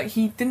corridor that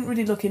he didn't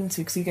really look into,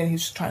 because, again, he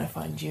was just trying to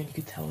find you, and you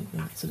could tell,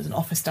 so there's an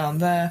office down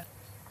there.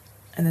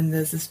 And then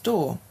there's this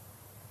door.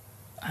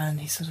 And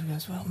he sort of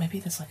goes, well, maybe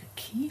there's, like, a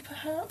key,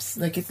 perhaps?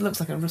 Like, it looks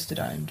like a rusted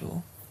iron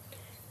door.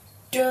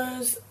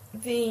 Does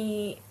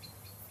the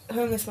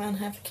homeless man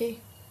have a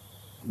key?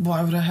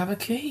 Why would I have a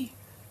key?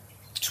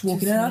 Just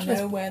walking in and out of Does it.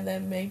 he know where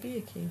there may be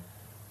a key?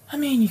 I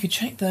mean, you could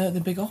check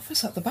the big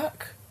office at the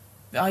back.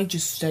 I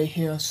just stay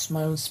here, it's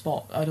my own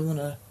spot. I don't want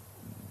to...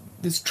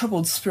 There's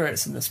troubled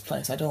spirits in this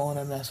place. I don't want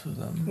to mess with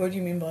them. What do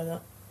you mean by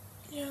that?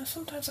 Yeah,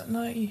 sometimes at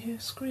night you hear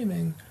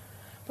screaming.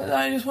 But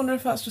I just wonder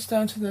if that's just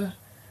down to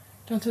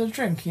the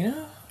drink, you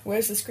know?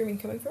 Where's the screaming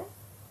coming from?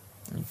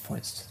 And he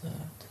points to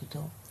the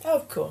door. Oh,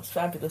 of course,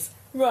 fabulous.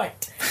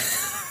 Right.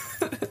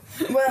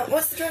 Well,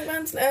 what's the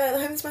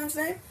homeless man's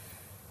name?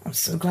 I'm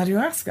so glad you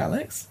asked,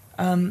 Alex.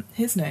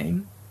 His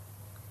name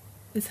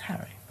is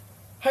Harry.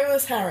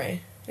 Homeless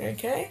Harry.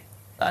 Okay.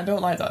 I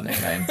don't like that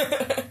nickname.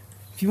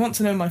 If you want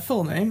to know my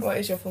full name, What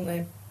is your full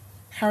name?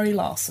 Harry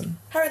Larson.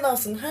 Harry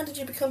Larson, how did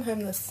you become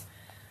homeless?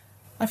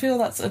 I feel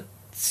that's a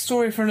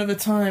story for another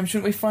time.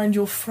 Shouldn't we find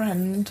your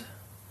friend?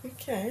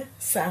 Okay.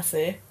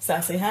 Sassy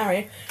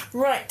Harry.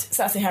 Right,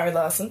 Sassy Harry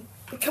Larson.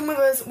 Come with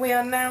us. We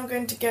are now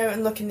going to go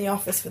and look in the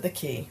office for the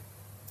key.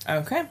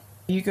 Okay.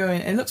 You go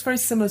in. It looks very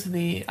similar to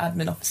the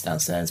admin office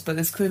downstairs, but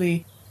there's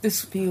clearly...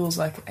 This feels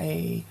like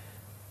a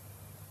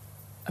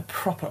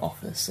proper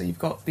office. So you've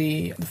got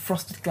the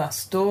frosted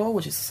glass door,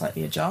 which is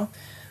slightly ajar.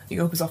 It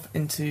opens off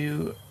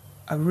into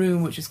a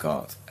room which has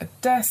got a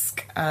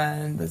desk,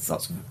 and there's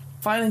lots of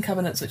filing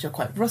cabinets which are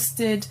quite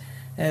rusted.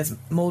 There's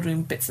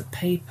mouldering bits of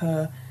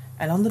paper,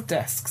 and on the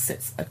desk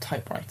sits a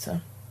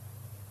typewriter.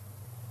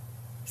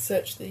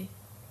 Search the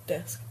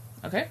desk.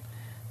 Okay.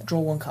 Draw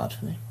 1 card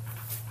for me.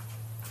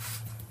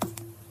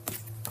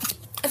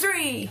 A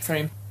 3!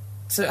 3.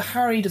 So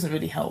Harry doesn't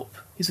really help.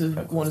 He sort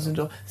of wanders in the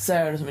door.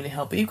 Sarah doesn't really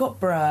help. But you've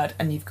got Brad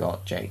and you've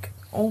got Jake.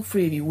 All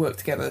 3 of you work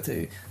together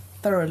to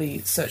thoroughly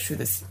search through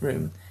this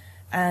room.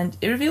 And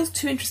it reveals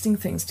 2 interesting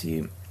things to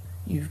you.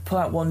 You pull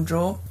out 1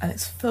 drawer and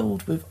it's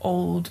filled with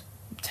old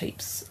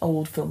tapes,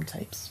 old film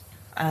tapes.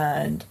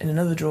 And in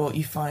another drawer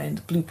you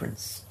find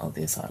blueprints of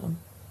the asylum.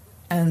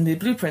 And the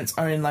blueprints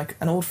are in like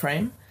an old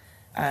frame,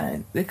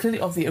 and they're clearly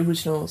of the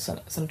original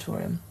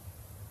sanatorium.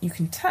 You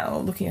can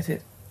tell, looking at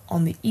it,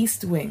 on the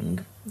east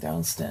wing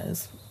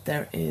downstairs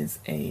there is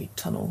a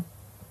tunnel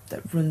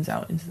that runs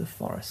out into the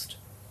forest.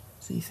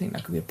 So you think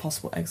that could be a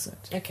possible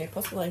exit. Okay,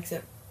 possible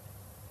exit.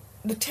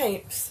 The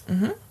tapes.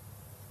 Mm-hmm.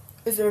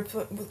 Is there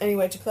any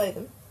way to play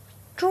them?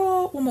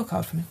 Draw 1 more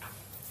card for me.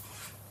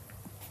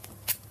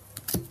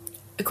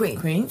 A queen.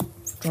 Queen.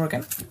 Draw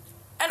again.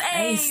 An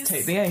ace!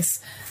 Take the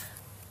ace.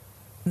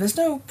 There's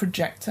no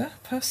projector,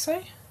 per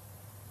se.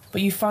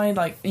 But you find,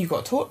 like, you've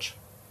got a torch,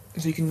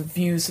 so you can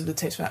view some of the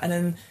tapes. And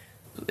then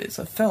it's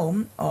a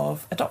film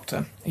of a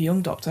doctor, a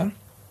young doctor.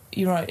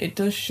 You're right, it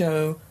does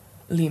show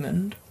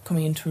Lehman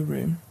coming into a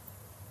room.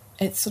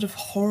 It's sort of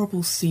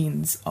horrible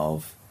scenes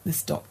of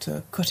this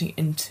doctor cutting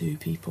into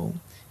people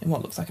in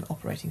what looks like an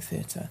operating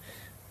theatre.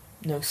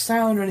 No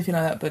sound or anything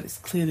like that, but it's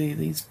clearly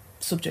these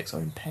subjects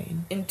are in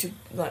pain. Into,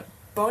 like,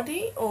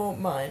 body or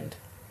mind?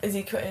 Is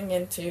he cutting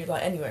into,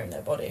 like, anywhere in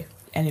their body?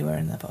 Anywhere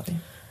in their body.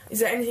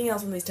 Is there anything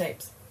else on these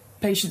tapes?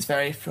 Patients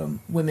vary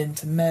from women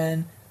to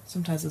men.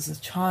 Sometimes there's a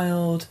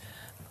child.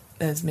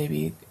 There's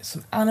maybe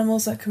some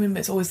animals that come in,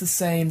 but it's always the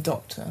same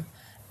doctor.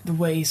 The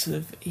way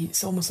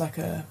it's almost like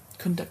a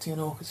conducting an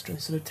orchestra.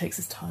 He sort of takes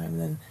his time and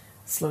then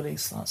slowly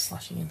starts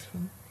slashing into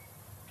them.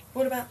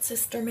 What about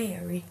Sister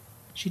Mary?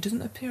 She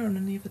doesn't appear on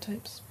any of the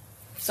tapes.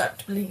 Start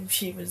to believe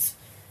she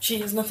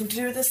has nothing to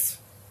do with this.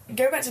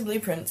 Go back to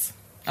blueprints.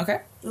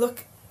 Okay.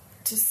 Look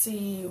to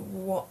see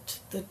what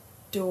the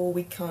door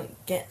we can't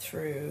get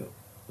through,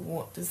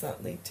 what does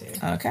that lead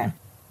to? Okay.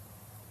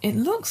 It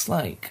looks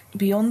like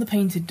beyond the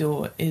painted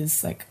door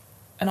is like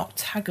an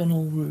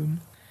octagonal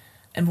room,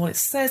 and what it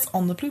says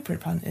on the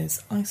blueprint plan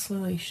is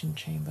isolation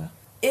chamber.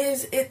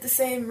 Is it the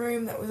same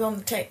room that was on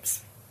the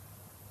tapes?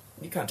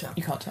 You can't tell.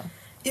 You can't tell.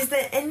 Is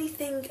there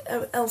anything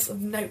else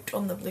of note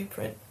on the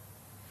blueprint?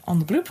 On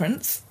the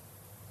blueprints?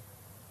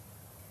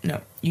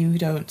 No, you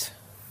don't.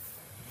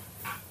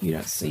 You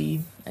don't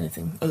see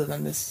anything other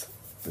than this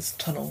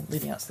tunnel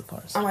leading out to the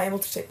forest. Am I able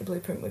to take the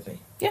blueprint with me?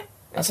 Yeah,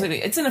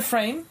 absolutely. It's in a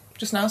frame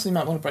just now, so you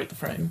might want to break the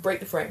frame. Break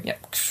the frame.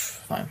 Yep,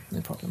 fine,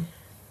 no problem.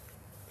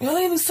 You're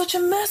leaving such a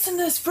mess in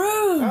this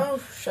room!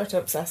 Oh, shut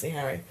up, sassy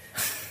Harry.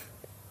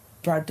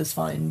 Brad does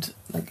find,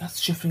 like,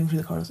 shifting through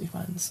the corridors, he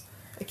finds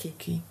A key.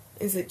 key.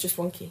 Is it just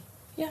one key?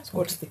 Yeah, it's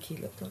What does the key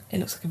look like? It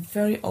looks like a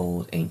very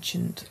old,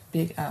 ancient,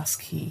 big-ass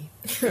key,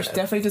 which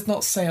definitely does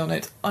not say on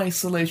it,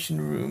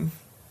 isolation room.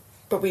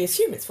 But we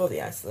assume it's for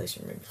the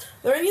isolation room.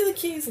 Are there any other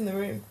keys in the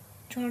room?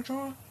 Do you want to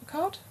draw a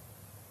card?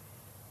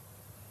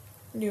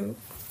 No.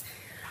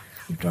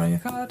 You're drawing a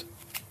card.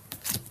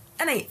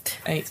 An 8.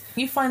 8.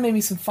 You find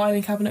maybe some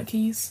filing cabinet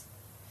keys.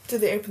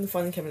 Did they open the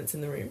filing cabinets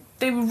in the room?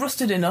 They were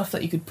rusted enough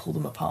that you could pull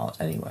them apart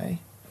anyway.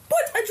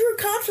 What? I drew a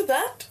card for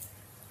that?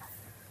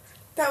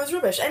 That was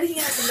rubbish. Anything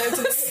else of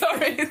note?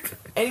 Sorry.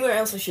 Anywhere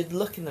else I should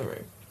look in the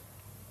room?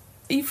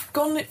 You've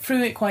gone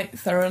through it quite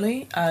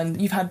thoroughly,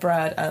 and you've had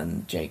Brad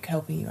and Jake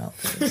helping you out.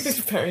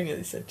 Very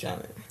nearly said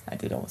Janet. I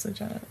did almost say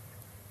Janet.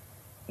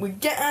 We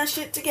get our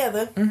shit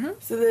together. Mm-hmm.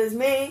 So there's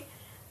me,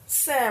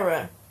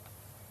 Sarah,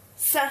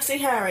 Sassy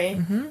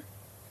Harry,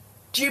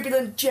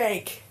 Jubilant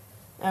Jake,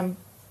 and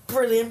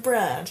Brilliant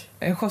Brad.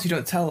 And of course, you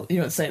don't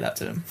say that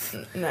to them.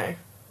 No.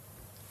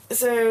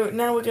 So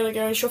now we're going to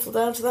go and shuffle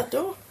down to that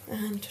door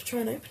and try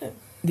and open it.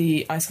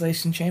 The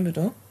isolation chamber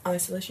door.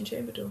 Isolation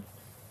chamber door.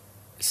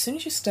 As soon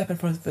as you step in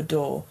front of the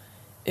door,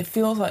 it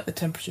feels like the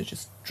temperature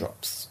just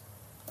drops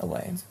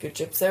away. Good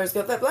job, Sarah's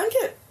got that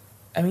blanket.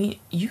 I mean,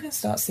 you can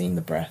start seeing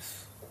the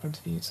breath in front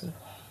of you. Sort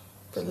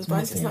of. Brother's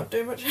blanket's not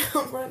doing much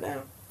help right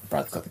now.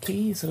 Brad's got the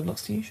key. He sort of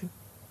looks to you. Should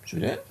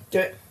we do it? Do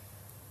it.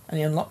 And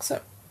he unlocks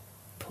it,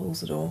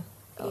 pulls the door,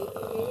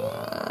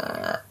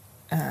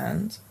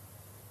 and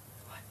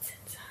What's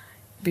inside?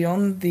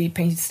 beyond the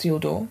painted steel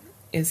door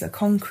is a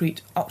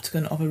concrete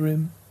octagon of a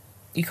room.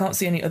 You can't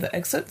see any other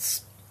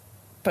exits,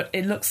 but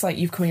it looks like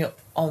you're coming up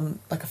on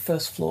like a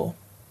first floor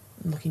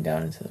and looking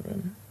down into the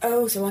room.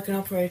 Oh, so like an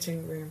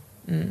operating room.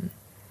 Mm.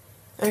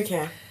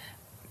 Okay.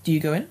 Do you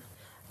go in?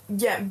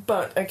 Yeah,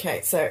 but,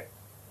 okay, so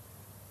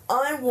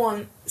I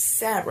want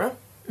Sarah,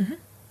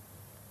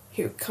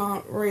 who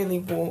can't really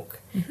walk,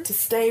 to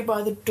stay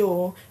by the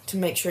door to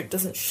make sure it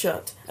doesn't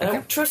shut. I Okay.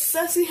 don't trust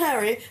Sassy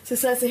Harry, so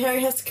Sassy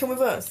Harry has to come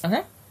with us.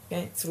 Okay.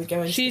 Okay, so we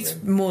go into She's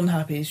the room. more than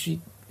happy. She's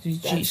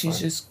That's fine.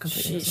 just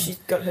completely inside. She's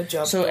got her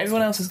job. So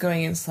everyone else is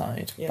going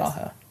inside, Yes. bar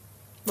her.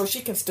 Well,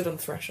 she can stood on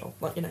the threshold,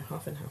 like, you know,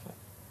 half in, half out.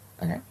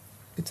 Okay,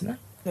 good to know.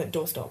 No,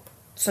 doorstop.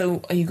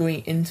 So are you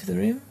going into the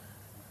room?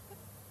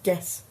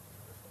 Yes.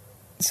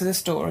 So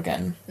this door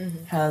again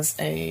Mm-hmm. has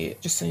a,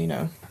 just so you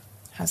know,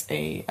 has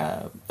a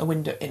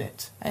window in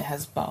it. It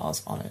has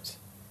bars on it,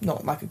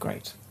 not like a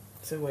grate.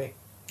 So wait.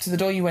 So the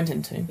door you went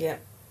into, Yeah.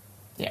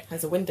 Yeah.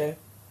 Has a window.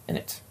 in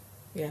it,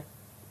 Yeah.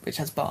 which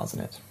has bars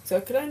in it.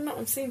 So could I not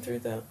have seen through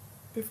that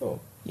before?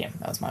 Yeah,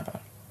 that was my bad.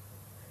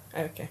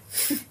 Okay.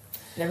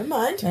 Never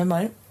mind. Never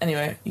mind.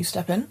 Anyway, you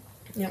step in.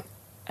 Yep.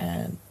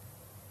 And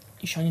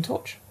you shine your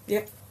torch.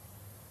 Yep.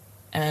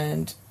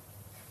 And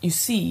you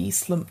see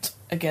slumped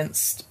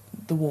against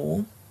the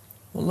wall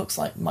what looks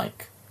like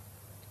Mike.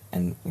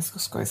 And he's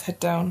just got his head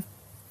down,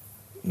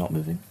 not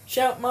moving.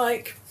 Shout,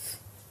 Mike.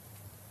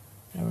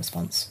 No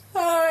response.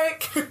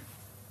 Mike.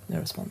 No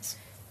response.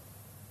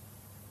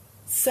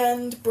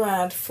 Send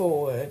Brad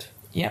forward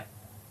Yep.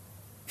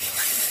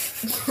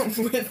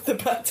 with the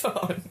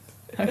baton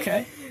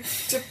Okay.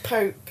 to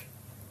poke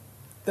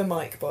the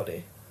Mike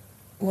body.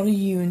 What are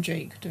you and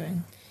Jake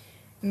doing?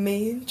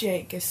 Me and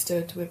Jake are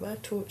stood with our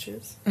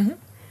torches, Mm-hmm.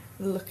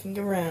 looking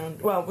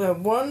around. Well,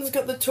 one's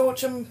got the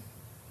torch and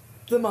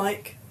the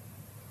mic,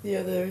 the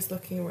other is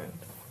looking around.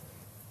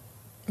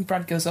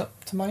 Brad goes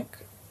up to Mike.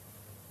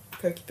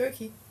 Pokey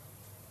pokey.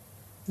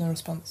 No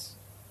response.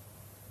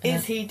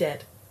 Is he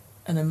dead?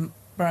 And then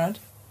Brad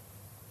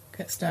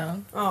gets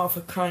down, Oh,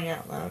 for crying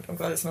out loud. I'm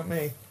glad it's not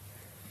me.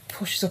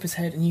 pushes up his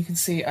head, and you can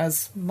see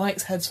as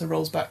Mike's head sort of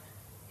rolls back,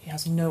 he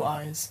has no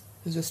eyes.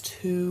 There's just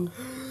two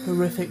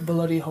horrific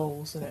bloody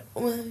holes in it.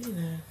 Well, you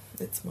know,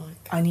 it's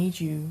Mike. I need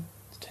you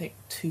to take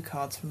 2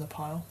 cards from the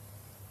pile.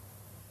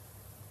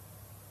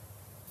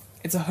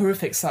 It's a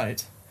horrific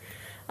sight.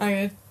 I'm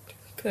going to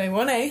play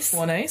 1 ace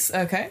 1 ace,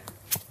 okay.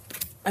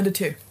 and a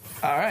 2.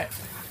 Alright.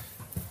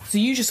 So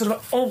you just sort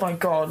of, oh my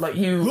god, like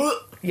you...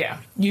 Yeah,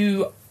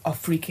 you are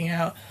freaking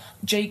out.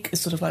 Jake is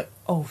sort of like,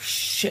 oh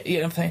shit, you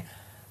know what I'm saying?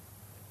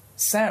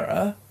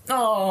 Sarah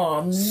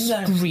Oh, no.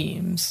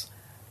 screams,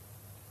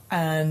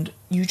 and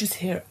you just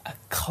hear a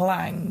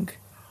clang,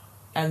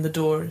 and the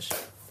door is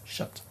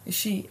shut. Is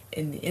she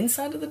in the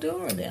inside of the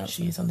door or the outside?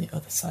 She's on the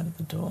other side of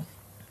the door.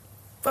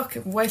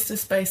 Fucking waste of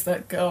space,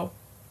 that girl.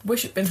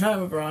 Wish it'd been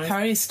her, Brian.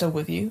 Harry's still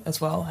with you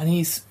as well, and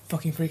he's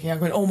fucking freaking out,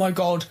 going, "Oh my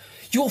god,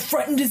 your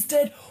friend is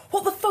dead!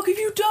 What the fuck have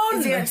you done?"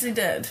 Is he actually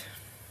dead?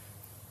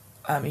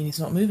 I mean, he's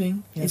not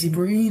moving. Is he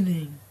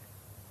breathing?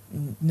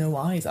 No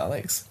eyes,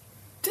 Alex.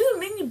 Doesn't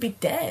mean you'd be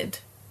dead.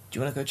 Do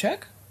you want to go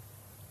check?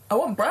 I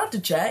want Brad to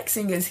check,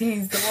 seeing as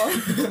he's the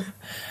one.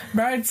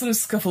 Brad sort of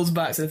scuffles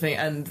back to the thing,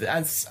 and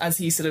as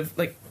he sort of,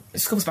 like,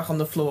 scuffles back on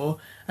the floor,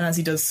 and as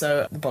he does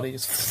so, the body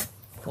just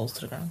falls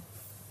to the ground.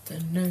 There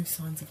are no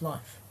signs of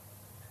life.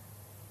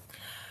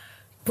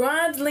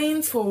 Brad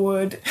leans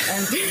forward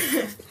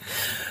and...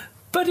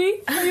 Buddy,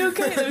 are you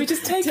okay? Let me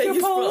just take your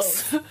his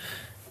pulse.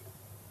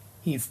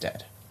 He's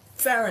dead.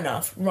 Fair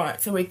enough.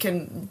 Right, so we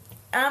can...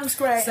 Am's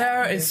great.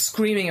 Sarah is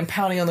screaming and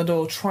pounding on the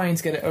door, trying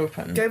to get it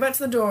open. Go back to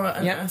the door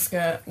and Yep. ask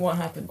her what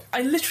happened.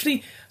 I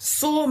literally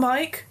saw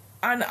Mike,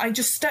 and I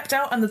just stepped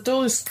out, and the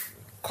door just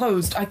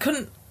closed. I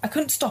couldn't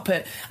stop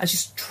it, and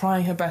she's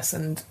trying her best,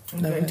 and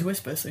I'm going to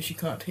whisper so she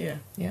can't hear.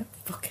 yeah.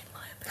 Fucking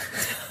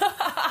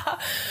liar.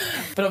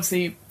 But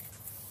obviously,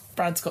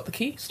 Brad's got the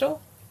key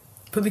still.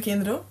 Put the key in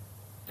the door.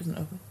 Doesn't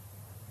open.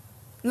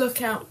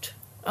 Look out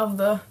of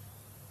the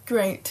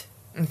grate.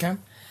 Okay.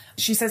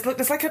 She says, "Look,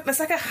 there's like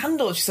a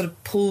handle." She sort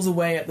of pulls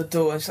away at the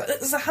door, and she's like,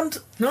 "There's a hand."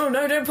 No,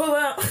 don't pull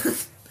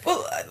that.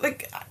 Well,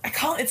 I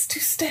can't. It's too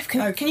stiff.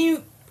 Can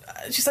you?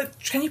 She's like,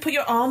 "Can you put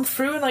your arm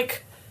through and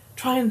like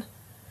try and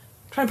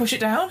push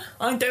it down?"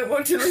 I don't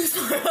want to lose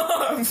my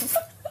arm.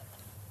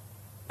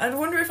 I'd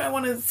wonder if I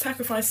want to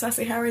sacrifice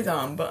Sassy Harry's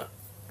arm, but...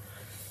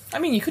 I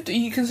mean, you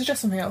can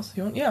suggest something else if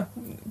you want. Yeah.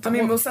 I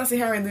mean, will Sassy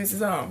Harry lose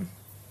his arm?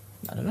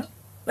 I don't know.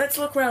 Let's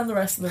look around the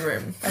rest of the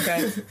room.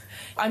 Okay.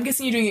 I'm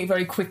guessing you're doing it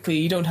very quickly.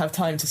 You don't have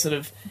time to sort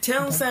of...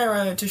 Tell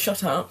Sarah to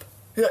shut up.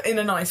 In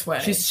a nice way.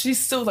 She's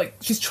still, like...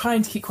 She's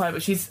trying to keep quiet,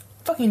 but she's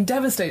fucking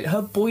devastated.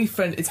 Her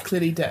boyfriend is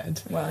clearly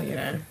dead. Well, you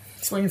know,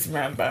 swings and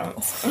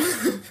roundabouts.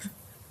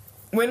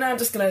 We're now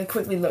just going to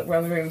quickly look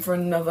around the room for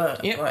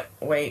another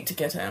way to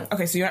get out.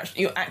 Okay, so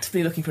you're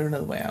actively looking for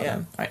another way out, Yeah.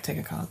 then. Right, take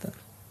a card, then.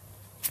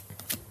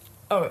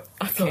 Oh,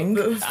 I King.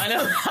 thought... I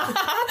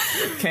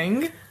know.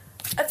 King.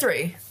 A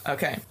 3.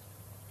 Okay.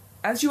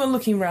 As you are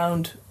looking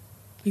round,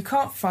 you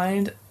can't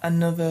find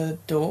another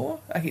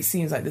door. Like, it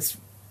seems like this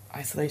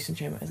isolation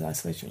chamber is an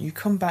isolation chamber. You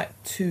come back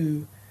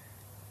to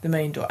the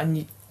main door,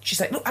 and she's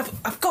like, "Look,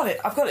 I've got it.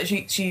 I've got it."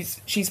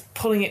 She's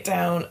pulling it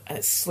down, and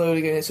it's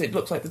slowly going. So it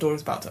looks like the door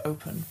is about to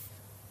open.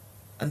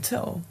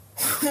 Until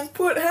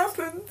What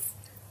happens?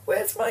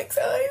 Where's Mike's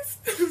eyes?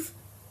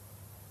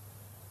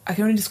 I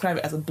can only describe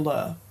it as a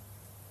blur.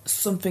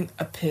 Something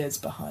appears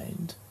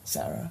behind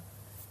Sarah,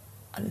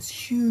 and this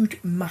huge,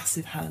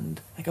 massive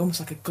hand, like almost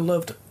like a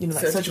gloved,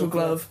 like surgical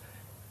glove,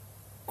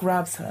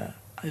 grabs her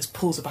and just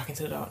pulls her back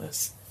into the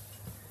darkness.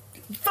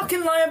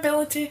 Fucking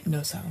liability.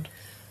 No sound.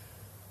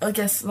 I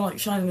guess, like,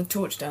 shining a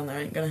torch down there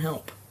ain't gonna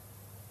help.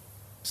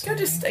 Can I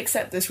just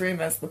accept this room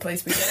as the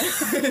place we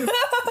get?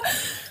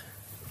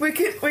 we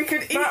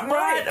could eat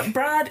Mike.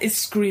 Brad is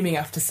screaming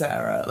after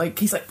Sarah. Like,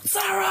 he's like,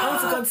 "Sarah!" Oh,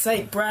 for God's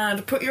sake,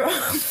 Brad, put your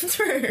arm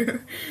through.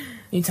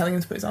 Are you telling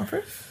him to put his arm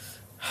through?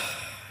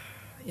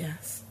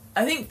 Yes.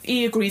 I think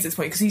he agrees at this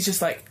point, because he's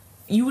just like,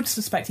 you would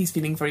suspect he's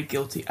feeling very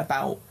guilty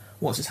about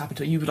what's just happened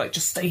to her. You would like,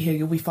 just stay here,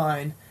 you'll be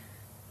fine.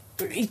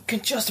 But he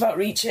can just about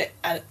reach it,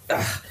 and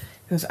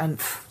the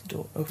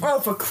door opens. Well,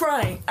 for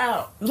crying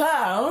out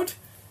loud.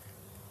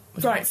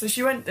 Right, so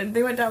they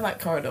went down that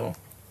corridor.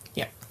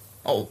 Yeah.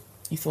 Oh,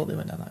 you thought they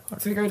went down that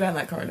corridor. So we go down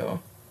that corridor.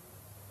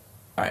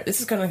 Alright, this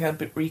is kind of like a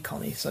bit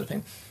recon-y sort of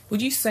thing.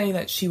 Would you say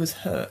that she was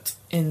hurt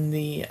in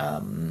the,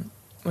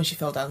 when she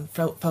fell down,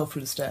 fell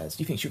through the stairs?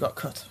 Do you think she got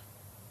cut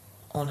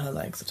on her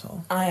legs at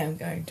all? I am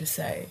going to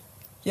say,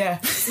 yeah.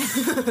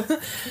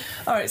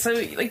 Alright, so,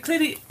 like,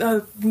 clearly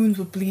her wounds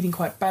were bleeding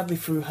quite badly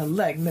through her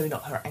leg, maybe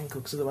not her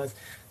ankle, because otherwise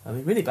that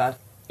would be really bad.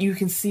 You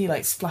can see,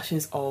 like,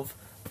 splashes of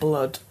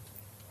blood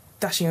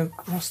dashing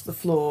across the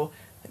floor,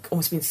 like,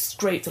 almost being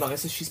scraped along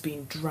as if she's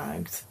being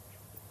dragged.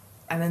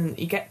 And then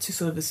you get to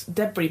sort of this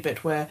debris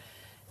bit where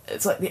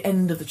it's like the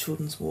end of the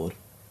children's ward.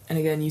 And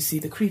again, you see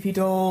the creepy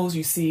dolls,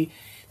 you see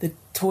the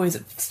toys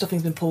that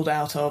stuffing's been pulled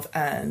out of,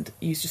 and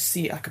you just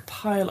see like a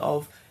pile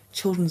of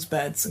children's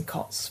beds and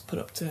cots put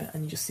up to it,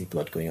 and you just see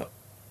blood going up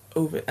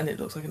over it, and it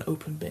looks like an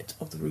open bit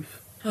of the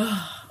roof.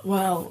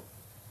 Well,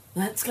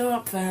 let's go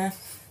up there.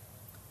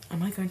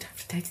 Am I going to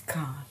have to take a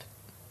card?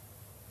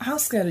 How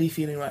scared are you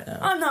feeling right now?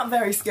 I'm not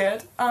very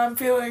scared. I'm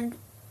feeling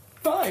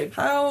fine.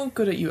 How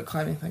good are you at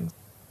climbing things?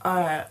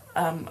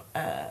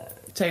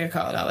 Take a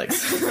card,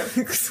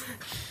 Alex.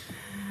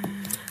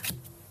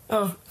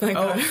 Oh, thank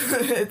God.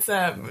 It's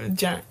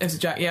Jack. It's a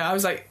jack. Yeah, I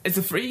was like, it's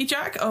a free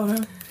jack? Oh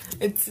no.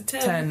 It's a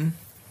 10. 10.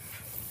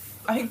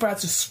 I think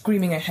Brad's just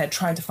screaming ahead,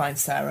 trying to find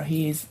Sarah.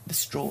 He is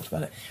distraught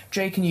about it.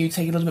 Jake and you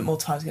take a little bit more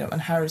time to get up,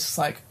 and Harry's just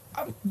like,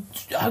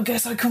 I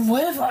guess I can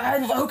wave.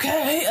 I'm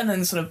okay. And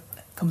then sort of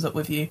comes up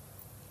with you.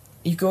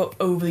 You go up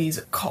over these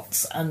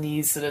cots and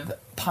these sort of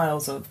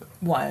piles of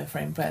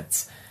wireframe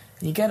beds,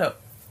 and you get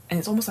up, and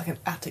it's almost like an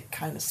attic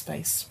kind of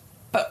space.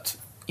 But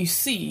you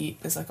see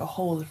there's like a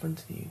hole in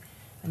front of you,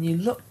 and you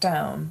look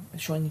down,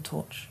 showing your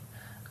torch,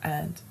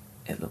 and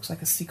it looks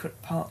like a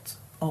secret part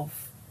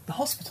of the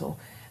hospital.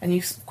 And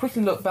you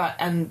quickly look back,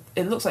 and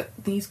it looks like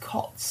these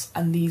cots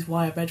and these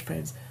wire bed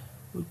frames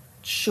were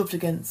shoved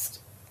against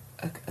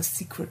a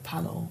secret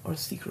panel or a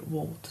secret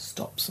wall to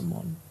stop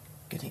someone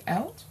getting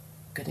out,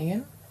 getting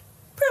in.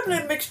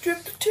 Probably a mixture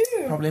of the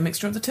two. Probably a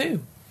mixture of the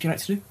two. Do you like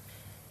to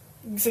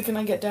do? So can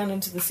I get down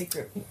into the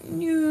secret?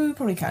 You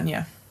probably can,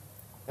 yeah.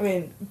 I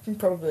mean,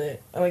 probably.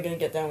 Am I going to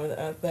get down with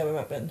it there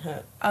without getting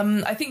hurt?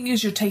 I think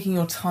because you're taking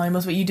your time,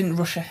 but you didn't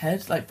rush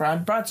ahead like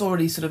Brad. Brad's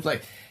already sort of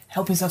like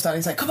helping himself down.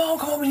 He's like, come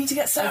on, we need to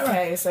get Sarah.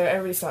 Okay, so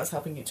everybody starts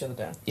helping each other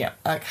down. Yeah,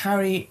 like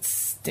Harry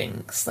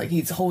stinks. Like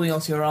he's holding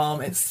onto your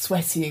arm. It's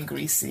sweaty and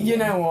greasy. You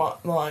know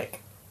what?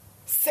 Like,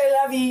 c'est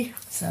la vie.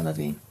 C'est la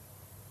vie.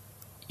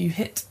 You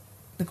hit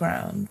the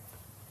ground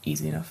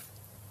easy enough.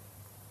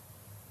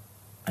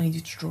 I need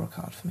you to draw a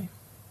card for me.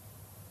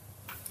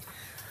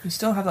 You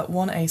still have that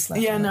one ace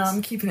left. Yeah, no, Alex.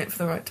 I'm keeping it for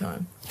the right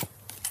time.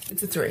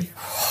 It's a 3.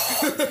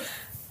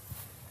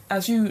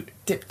 As you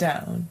dip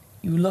down,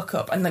 you look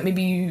up, and like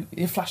maybe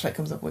your flashlight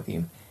comes up with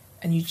you,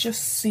 and you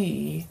just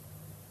see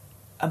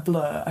a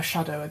blur, a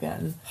shadow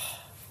again,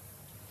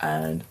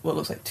 and what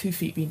looks like 2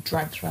 feet being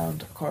dragged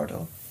around a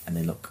corridor, and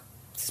they look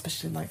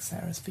suspiciously like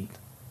Sarah's feet.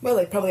 Well,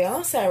 they probably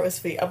are Sarah's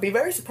feet. I'd be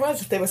very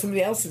surprised if they were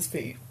somebody else's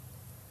feet.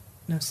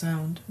 No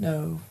sound,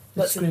 no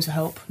Let's screams for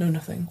help, no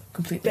nothing.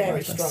 Completely Very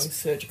lifeless. strong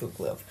surgical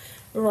glove.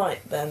 Right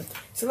then.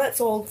 So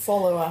let's all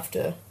follow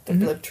after the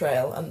blood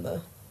trail and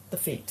the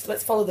feet.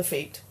 Let's follow the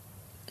feet.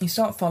 You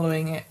start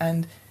following it,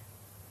 and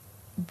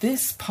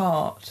this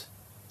part,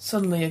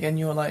 suddenly again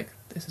you're like,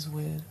 this is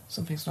weird,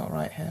 something's not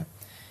right here.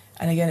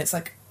 And again it's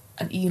like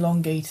an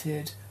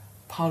elongated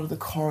part of the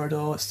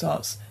corridor. It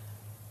starts,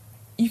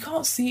 you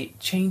can't see it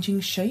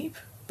changing shape,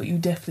 but you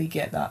definitely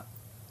get that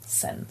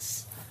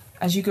sense.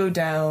 As you go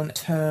down,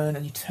 turn,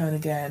 and you turn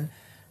again,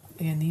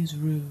 these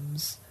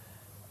rooms,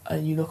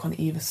 and you look on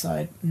either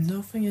side,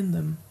 nothing in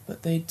them,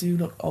 but they do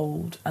look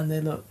old, and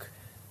they look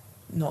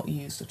not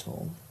used at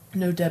all.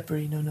 No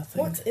debris, no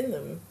nothing. What's in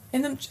them?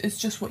 In them, it's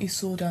just what you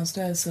saw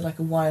downstairs, so like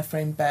a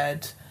wireframe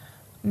bed.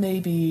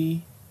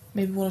 Maybe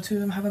 1 or 2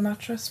 of them have a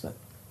mattress, but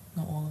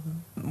not all of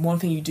them. One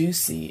thing you do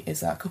see is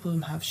that a couple of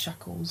them have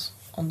shackles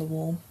on the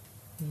wall,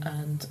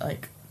 and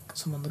like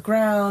some on the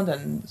ground,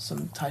 and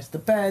some tied to the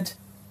bed,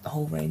 the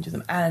whole range of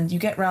them. And you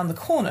get round the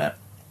corner,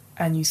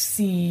 and you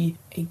see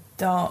a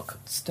dark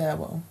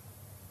stairwell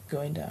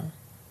going down.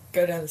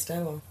 Go down the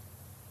stairwell.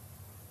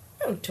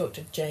 I haven't talked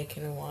to Jake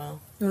in a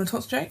while. You want to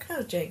talk to Jake?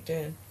 How's Jake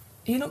doing?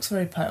 He looks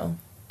very pale.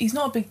 He's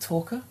not a big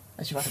talker,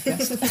 as you might have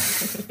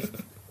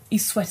guessed.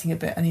 He's sweating a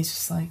bit, and he's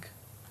just like,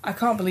 I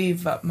can't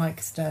believe that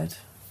Mike's dead.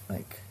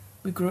 Like,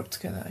 we grew up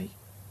together.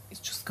 He's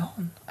just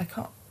gone. I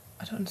don't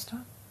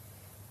understand.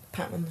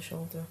 Pat him on the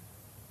shoulder.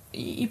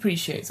 He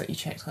appreciates that you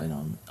checked on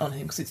him,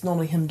 because it's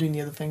normally him doing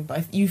the other thing,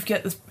 but you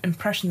get this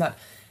impression that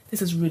this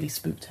has really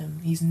spooked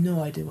him. He's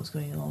no idea what's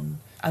going on.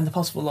 And the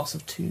possible loss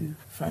of 2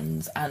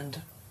 friends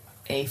and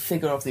a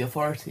figure of the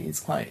authority is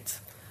quite...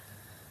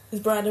 Is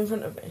Brad in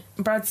front of me?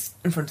 Brad's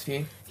in front of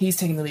you. He's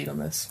taking the lead on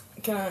this.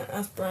 Can I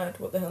ask Brad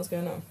what the hell's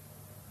going on?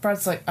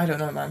 Brad's like, I don't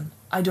know, man.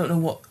 I don't know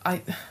what...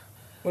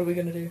 What are we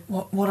going to do?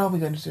 What are we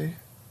going to do?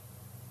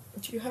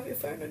 Do you have your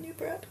phone on you,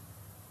 Brad?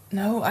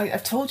 No,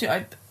 I've told you,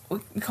 we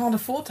can't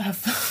afford to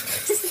have...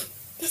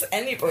 Just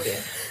anybody.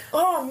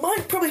 Oh,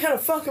 Mike probably had a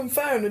fucking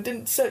phone and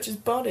didn't search his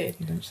body.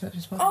 You don't search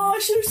his body? Oh, I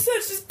should have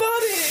searched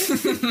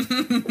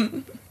his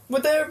body!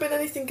 Would there have been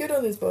anything good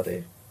on his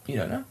body? You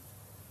don't know.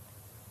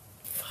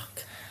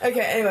 Fuck.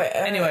 Okay,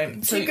 anyway.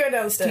 So keep going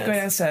downstairs. Keep going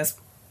downstairs.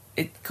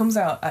 It comes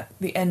out at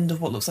the end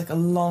of what looks like a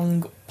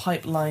long,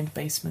 pipe-lined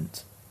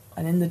basement.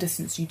 And in the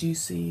distance you do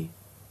see...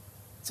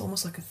 It's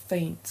almost like a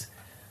faint,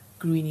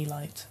 greeny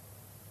light.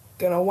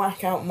 Gonna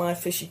whack out my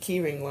fishy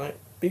keyring light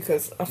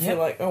because I feel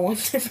like I want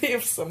to be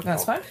of some help.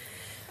 That's fine.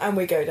 And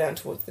we go down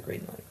towards the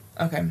green light.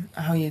 Okay,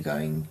 how are you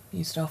going?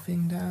 You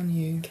stealthing down?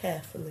 You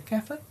Carefully.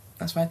 carefully?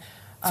 That's fine.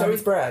 So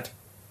is Brad.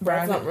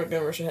 Brad. Brad's not going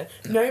to rush ahead.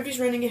 Nobody's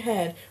running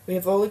ahead. We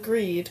have all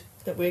agreed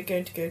that we're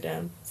going to go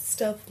down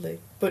stealthily,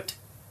 but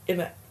in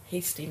a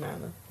hasty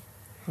manner.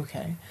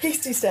 Okay.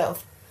 Hasty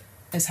stealth.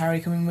 Is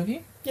Harry coming with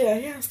you? Yeah,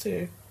 he has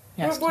to.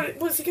 Yes.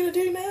 What's he going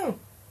to do now?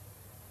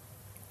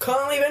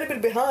 Can't leave anybody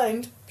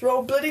behind. They're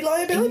all bloody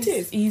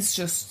liabilities. He's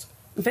just...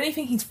 If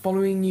anything, he's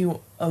following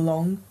you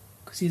along,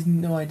 because he has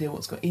no idea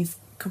what's going on. He's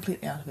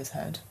completely out of his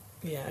head.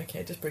 Yeah,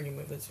 okay, just bring him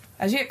with us.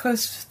 As you get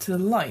close to the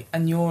light,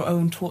 and your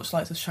own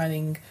torchlights are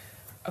shining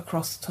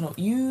across the tunnel,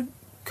 you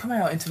come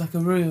out into like a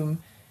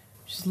room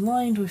which is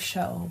lined with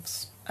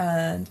shelves,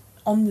 and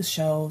on the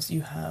shelves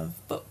you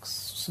have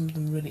books, some of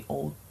them really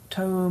old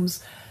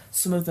tomes,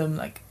 some of them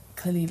like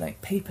clearly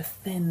like paper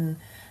thin,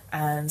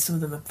 and some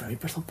of them are very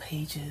brittle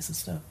pages and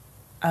stuff.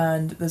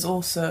 And there's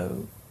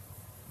also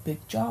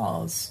big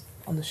jars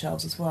on the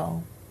shelves as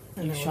well,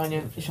 You shine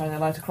your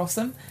light across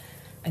them,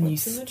 and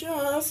What's in the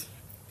jars?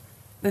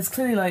 There's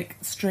clearly like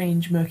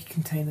strange murky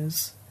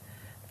containers,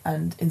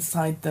 and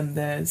inside them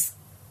there's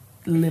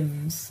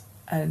limbs,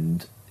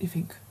 and you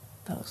think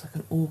that looks like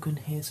an organ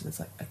here, so there's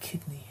like a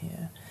kidney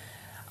here,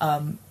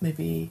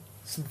 maybe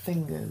some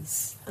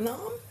fingers. An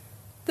arm?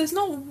 There's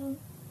not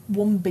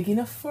one big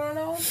enough for an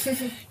arm.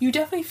 You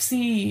definitely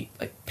see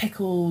like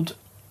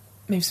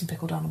maybe some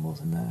pickled animals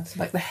in there, so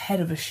like the head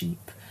of a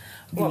sheep.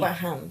 What about a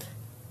hand?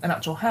 An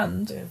actual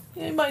hand?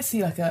 Yeah. You might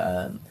see like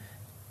I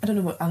don't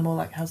know what animal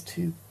like has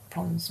two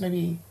prongs,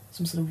 maybe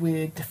some sort of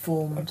weird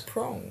deformed... A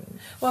prong?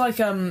 Well, like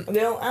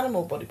The old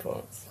animal body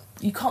parts.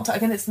 you can't tell,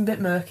 again, it's a bit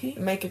murky.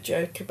 Make a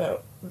joke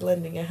about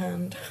blending a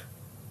hand.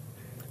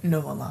 No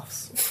one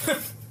laughs.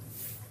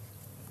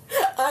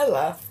 I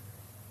laugh.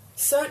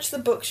 Search the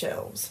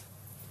bookshelves.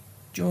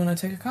 Do you want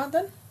to take a card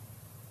then?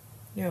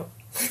 No.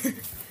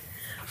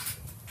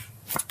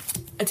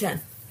 A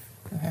 10.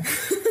 Okay.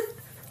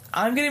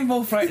 I'm getting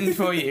more frightened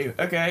for you,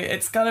 okay?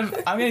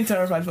 I'm getting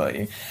terrified for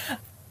you.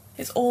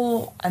 It's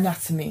all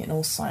anatomy and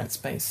all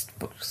science-based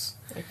books.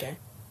 Okay.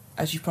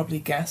 As you've probably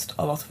guessed,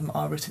 a lot of them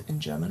are written in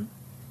German.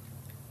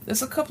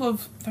 There's a couple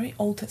of very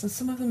old texts, and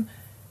some of them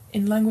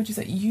in languages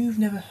that you've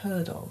never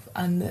heard of,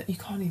 and that you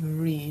can't even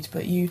read,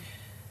 but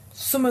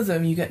some of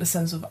them you get the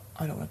sense of,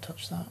 I don't want to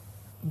touch that,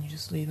 and you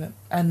just leave it.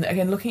 And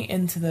again, looking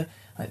into the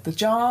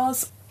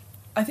jars,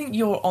 I think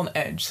you're on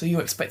edge, so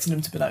you're expecting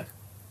them to be like,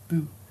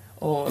 boo,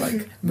 or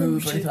like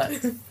move, or anything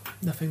like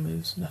nothing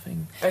moves,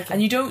 nothing. Okay.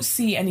 And you don't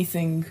see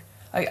anything.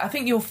 I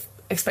think you're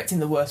expecting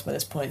the worst by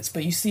this point,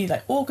 but you see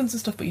like organs and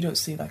stuff, but you don't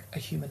see like a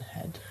human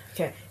head.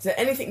 Okay. Is there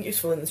anything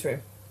useful in this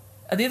room?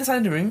 At the other side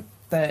of the room,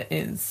 there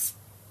is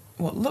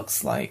what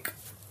looks like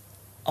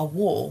a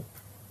wall,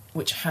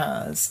 which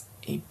has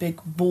a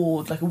big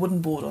board, like a wooden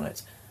board on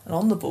it, and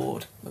on the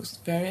board looks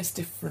various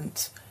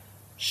different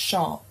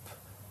sharp,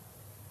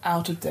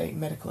 out-of-date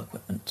medical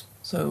equipment.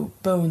 So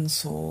bone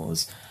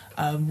saws,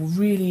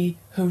 really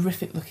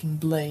horrific-looking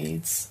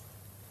blades.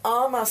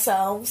 Arm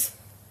ourselves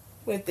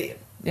with the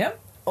Yeah.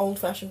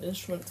 old-fashioned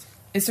instruments.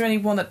 Is there any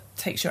one that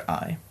takes your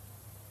eye?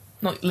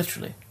 Not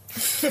literally.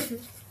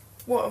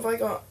 What have I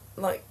got?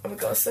 Like, have I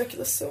got a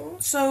circular saw?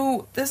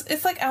 So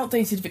it's like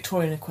outdated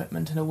Victorian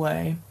equipment in a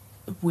way.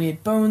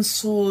 Weird bone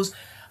saws,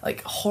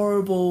 like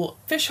horrible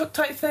fishhook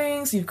type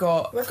things. You've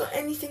got Have I got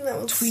anything that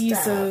will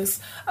tweezers.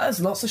 stab? There's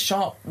lots of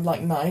sharp,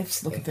 like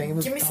knives looking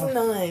things. Give me some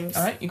knives.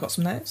 Alright, you got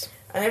some knives.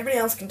 And everybody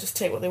else can just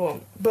take what they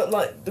want. But,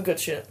 like, the good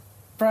shit.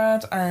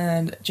 Brad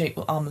and Jake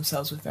will arm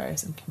themselves with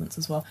various implements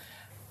as well.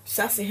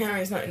 Sassy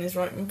Harry's not in his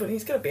right mind, but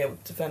he's got to be able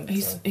to defend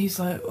himself. He's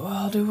like, well,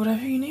 I'll do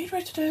whatever you need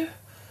me to do.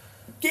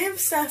 Give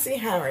Sassy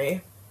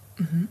Harry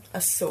Mm-hmm.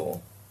 a saw.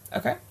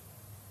 Okay.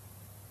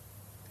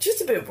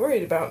 Just a bit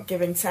worried about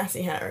giving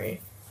Sassy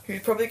Harry,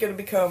 who's probably going to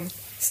become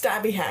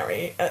Stabby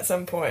Harry at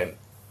some point.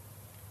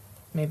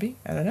 Maybe,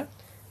 I don't know.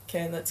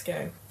 Okay, let's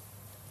go.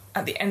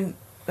 At the end,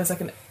 there's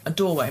like a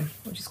doorway,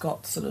 which has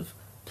got sort of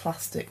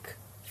plastic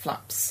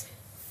flaps.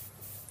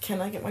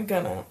 Can I get my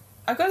gun out?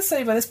 I've got to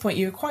say, by this point,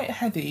 you're quite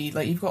heavy.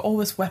 Like, you've got all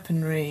this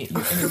weaponry in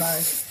your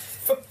bag.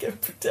 Fucking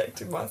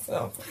protecting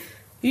myself.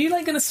 Are you,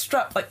 like, going to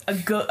strap, like,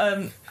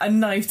 a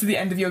knife to the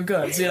end of your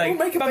gun? So you're like, We'll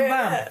make a bam, bam,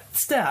 bayonet.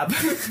 stab.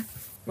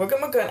 Well, I got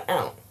my gun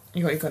out,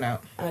 You got your gun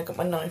out. and I got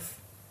my knife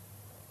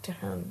to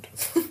hand.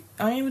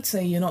 I would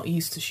say you're not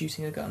used to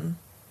shooting a gun,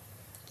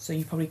 so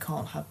you probably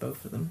can't have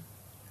both of them.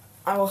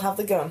 I will have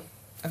the gun,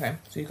 Okay,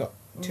 so you've got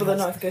two but the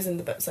hands. knife goes in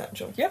the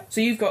satchel. Yeah,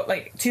 so you've got,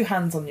 like, two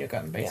hands on your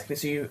gun, basically,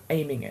 so you're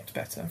aiming it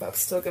better. But I'm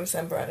still going to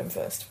send Brad in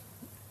first.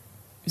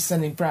 You're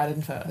sending Brad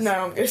in first. No,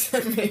 I'm going to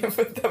send me in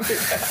with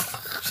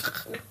the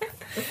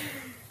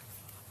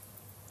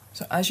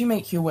So as you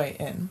make your way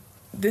in,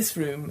 this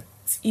room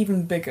is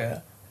even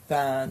bigger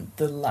than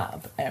the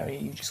lab area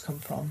you just come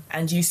from.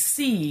 And you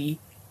see,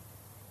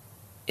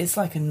 it's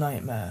like a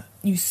nightmare.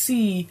 You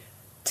see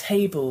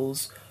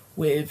tables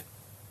with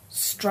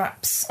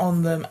straps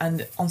on them,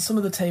 and on some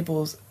of the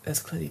tables there's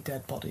clearly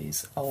dead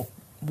bodies, or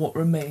what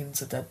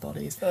remains of dead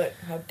bodies. But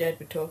how dead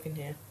we're talking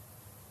here.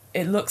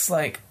 It looks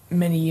like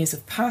many years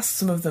have passed.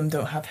 Some of them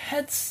don't have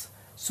heads,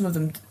 some of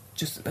them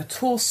just a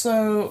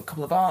torso, a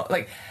couple of arms.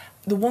 Like,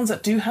 the ones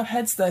that do have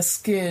heads, their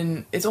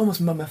skin is almost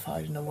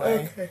mummified in a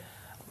way. Okay.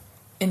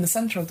 In the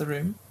centre of the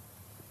room,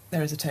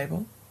 there is a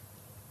table,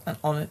 and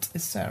on it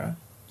is Sarah,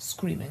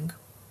 screaming.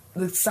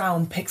 The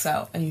sound picks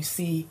out, and you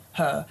see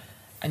her,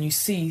 and you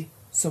see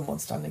someone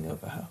standing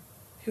over her.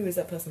 Who is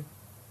that person?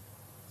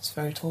 It's a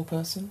very tall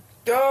person.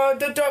 Oh,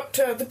 the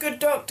doctor! The good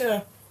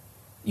doctor!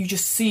 You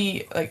just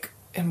see, like,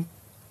 him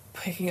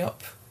picking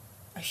up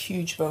a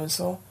huge bone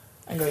saw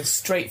and going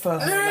straight for her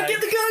leg.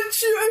 Get the gun!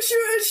 Shoot her!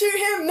 Shoot her!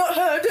 Shoot him! Not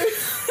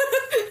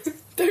her!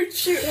 Don't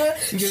shoot her!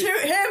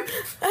 Shoot him!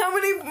 How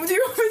many do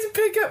you want me to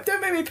pick up?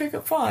 Don't make me pick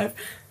up 5.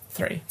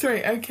 3.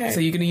 3, okay. So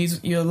you're going to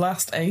use your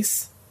last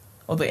ace,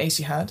 or the ace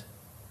you had.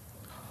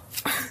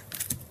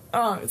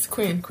 Oh, it's a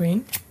queen.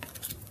 Queen.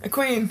 A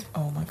queen.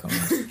 Oh my god.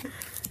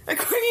 A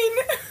queen!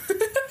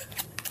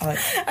 I like,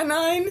 A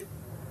 9.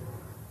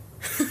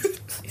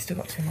 you still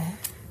got 2 more.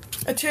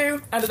 A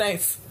 2 and an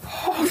ace.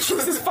 Oh,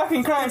 Jesus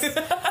fucking Christ.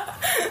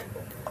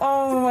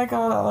 Oh my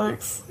god,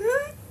 Alex.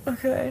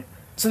 Okay.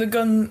 So the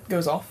gun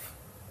goes off,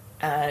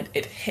 and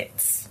it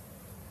hits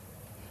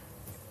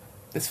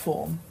this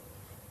form.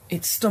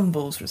 It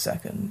stumbles for a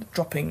second,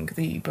 dropping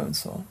the bone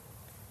saw,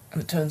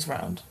 and it turns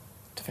round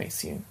to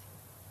face you.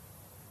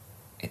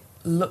 It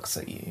looks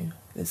at you,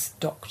 this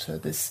doctor,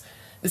 this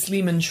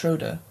Lehman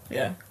Schroeder,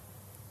 Yeah.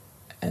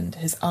 and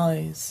his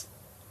eyes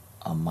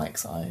are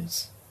Mike's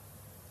eyes.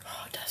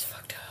 Oh, that's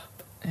fucked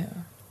up. Yeah.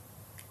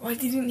 Why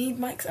did you need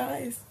Mike's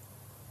eyes?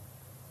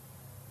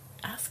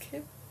 Ask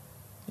him.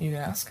 You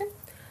gonna ask him?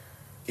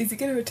 Is he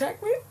going to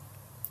attack me?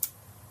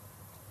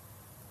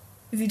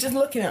 Is he just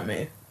looking at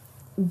me?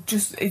 It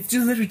just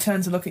literally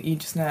turned to look at you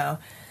just now,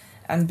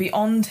 and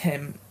beyond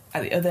him,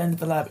 at the other end of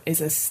the lab, is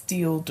a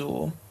steel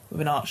door with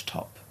an arch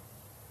top.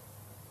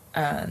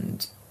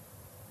 And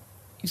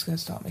he's going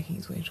to start making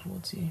his way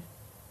towards you.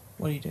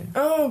 What are you doing?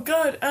 Oh,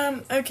 God.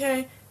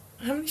 Okay.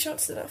 How many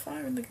shots did I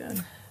fire in the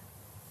gun?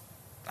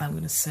 I'm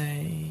going to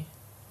say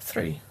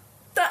 3.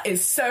 That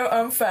is so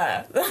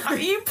unfair.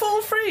 You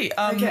pull 3.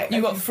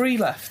 You got 3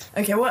 left.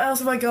 Okay, what else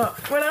have I got?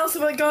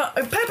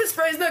 A pepper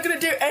spray's not going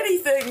to do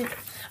anything.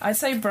 I'd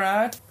say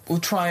Brad will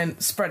try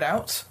and spread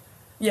out.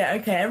 Yeah,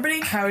 okay, everybody.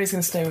 Harry's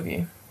going to stay with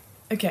you.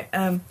 Okay,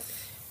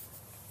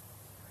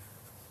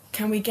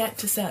 can we get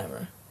to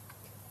Sarah?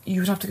 You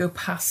would have to go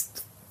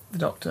past the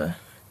doctor.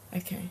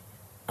 Okay.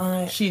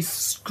 She's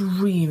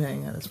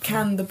screaming at this point.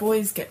 Can the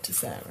boys get to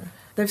Sarah?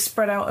 They've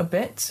spread out a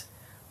bit.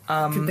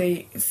 Could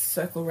they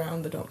circle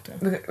round the doctor?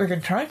 We're going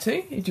to try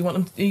to. Do you want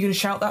them? Are you going to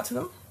shout that to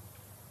them?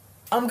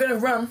 I'm going to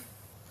run,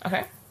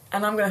 Okay.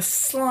 and I'm going to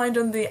slide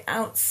on the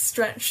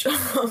outstretched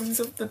arms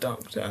of the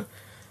doctor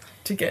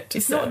to get to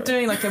It's Sarah. not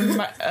doing like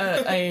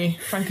a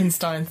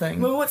Frankenstein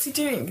thing. Well, what's he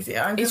doing?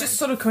 He's just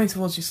sort of coming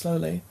towards you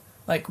slowly,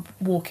 like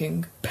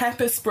walking.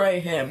 pepper spray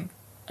him.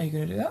 Are you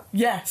going to do that?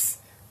 Yes.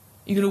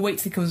 You're going to wait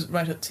till he comes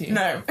right up to you?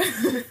 No. I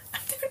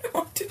don't know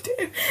what to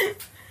do.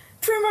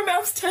 Throw my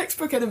mouse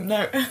textbook at him.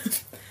 No.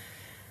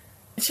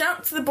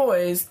 Shout to the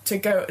boys to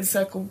go and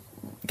circle.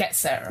 Get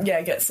Sarah.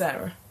 Yeah, get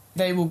Sarah.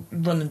 They will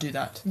run and do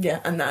that. Yeah,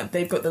 and that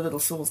they've got their little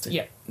saws to.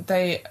 Yeah.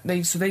 They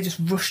just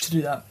rush to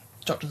do that.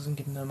 The doctor doesn't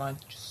give them no mind,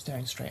 just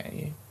staring straight at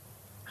you.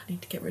 I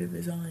need to get rid of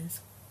his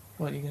eyes.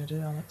 What are you going to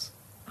do, Alex?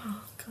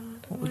 Oh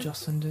God. What would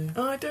Jocelyn do?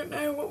 Oh, I don't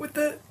know. What would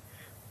the?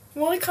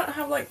 Why can't I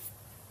have like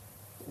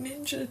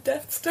ninja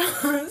Death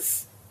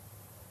Stars?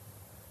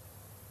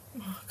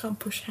 Oh, I can't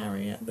push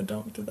Harry at the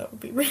doctor. That would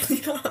be really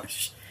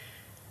harsh.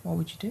 What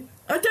would you do?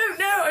 I don't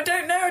know. I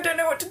don't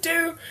know what to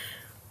do.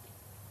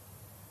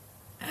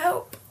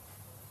 Help.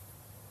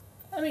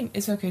 I mean,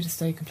 it's okay to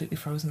stay completely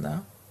frozen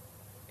now.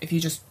 If you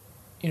just,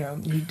 you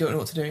don't know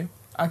what to do,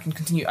 I can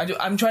continue.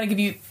 I'm trying to give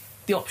you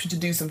the option to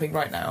do something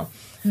right now.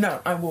 No,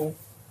 I will.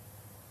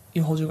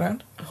 You hold your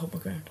ground. I hold my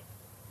ground.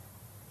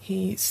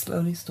 He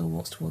slowly still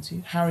walks towards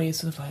you. Harry is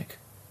sort of like,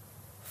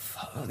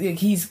 fuck. Like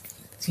he's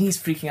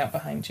freaking out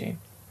behind you,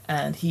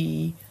 and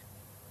he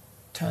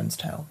turns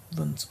tail,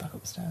 runs back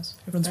up the stairs.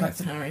 Runs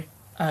Thanks, back. Harry.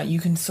 You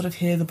can sort of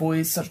hear the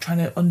boys sort of trying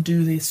to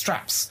undo the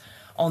straps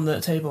on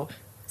the table.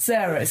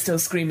 Sarah is still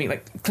screaming.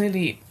 Like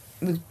clearly,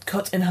 the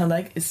cut in her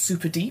leg is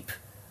super deep.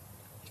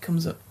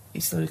 He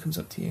slowly comes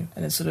up to you,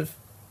 and it's sort of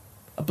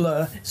a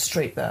blur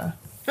straight there.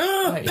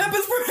 Oh, Right. pepper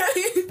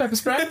spray! Pepper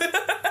spray.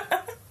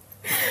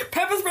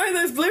 Pepper spray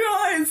those blue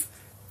eyes!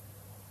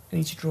 I need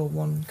you to draw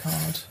 1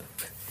 card.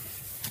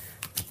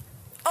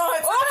 Oh,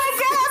 it's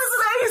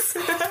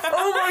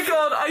Oh my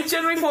god! I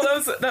genuinely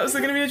thought that was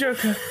going to be a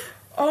joker.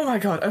 Oh my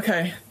god!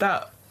 Okay,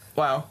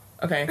 wow.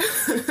 Okay,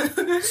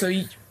 so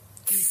you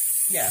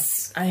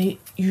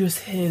just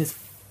hear this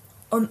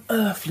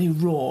unearthly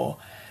roar,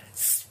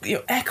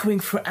 echoing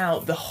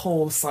throughout the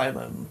whole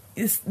asylum.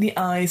 The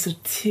eyes sort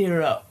of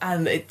tear up,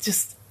 and it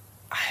just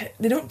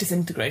they don't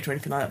disintegrate or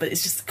anything like that, but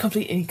it's just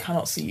completely you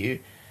cannot see you.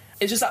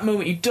 It's just that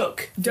moment you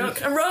duck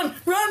and run!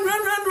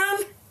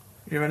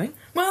 You're running.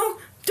 Well,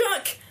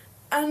 duck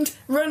and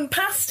run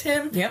past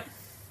him. Yep.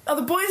 Are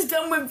the boys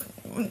done with?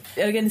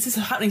 And again, this is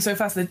happening so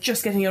fast. They're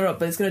just getting her up,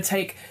 but it's going to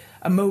take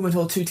a moment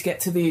or two to get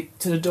to the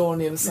door on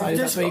the other side.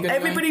 That's where you're going.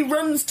 Everybody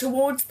runs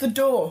towards the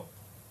door,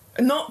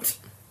 not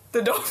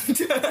the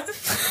doctor.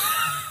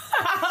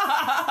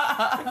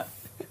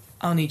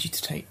 I'll need you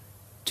to take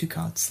 2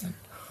 cards then.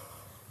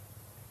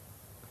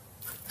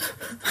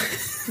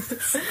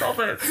 Stop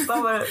it.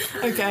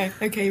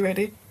 Okay, you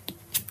ready?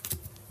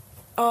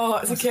 Oh,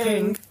 it's That's a a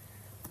king. king.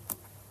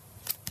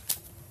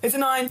 It's a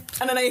 9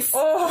 and an ace.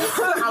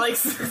 Oh,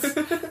 Alex.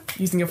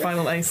 Using your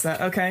final ace there.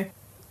 Okay.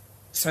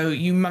 So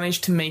you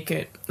manage to make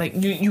it. Like,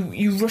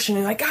 you rush in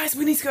and like, guys,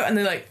 we need to go. And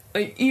they're like,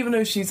 even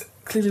though she's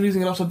clearly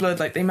losing a lot of blood,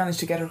 like, they manage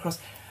to get her across.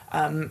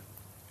 The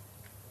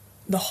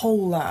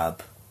whole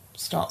lab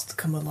starts to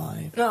come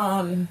alive.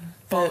 Oh,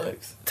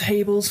 bollocks. The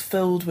tables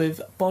filled with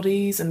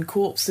bodies and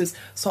corpses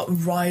start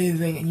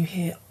writhing, and you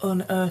hear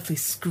unearthly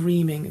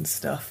screaming and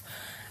stuff.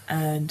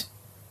 And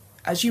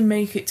as you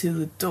make it to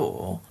the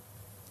door,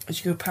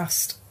 as you go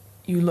past,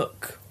 you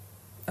look,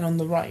 and on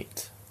the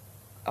right,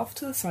 off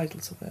to the side a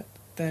little bit,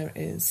 there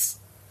is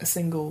a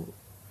single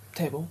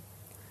table,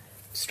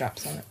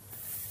 straps on it,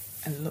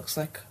 and it looks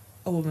like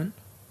a woman,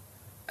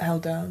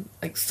 held down,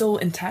 like still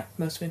intact,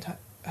 most of it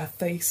intact, her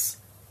face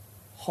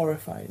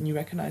horrified, and you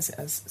recognise it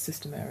as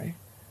Sister Mary.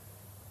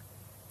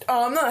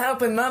 Oh, I'm not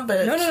helping that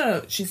bitch.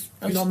 No, she's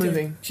not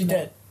moving. She's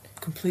dead.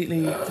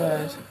 Completely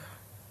dead,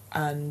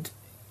 and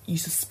you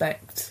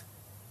suspect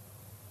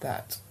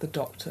that the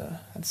doctor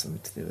had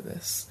something to do with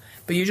this.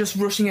 But you're just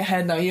rushing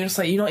ahead now. You're just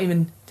like, you're not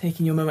even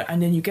taking your moment.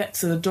 And then you get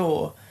to the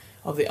door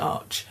of the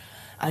arch,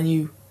 and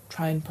you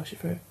try and push it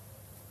through.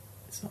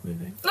 It's not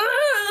moving.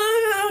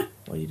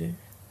 What do you do?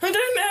 I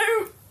don't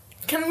know.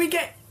 Can we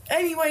get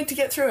any way to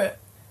get through it?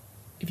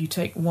 If you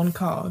take one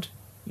card,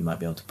 you might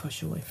be able to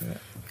push your way through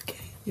it.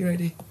 Okay. You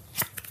ready?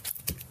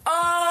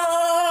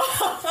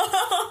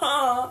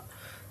 Oh!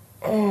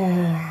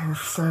 Oh, you're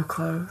so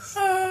close.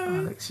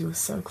 Alex, you were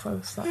so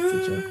close. That's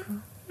the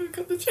Joker. I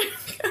got the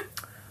Joker.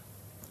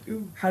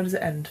 Ooh. How does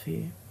it end for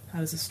you? How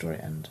does the story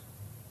end?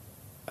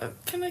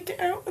 Can I get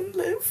out and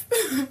live?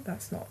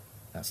 That's not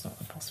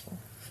impossible.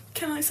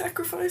 Can I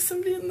sacrifice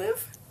somebody and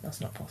live? That's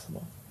not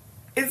possible.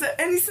 Is there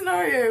any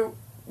scenario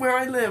where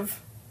I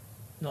live?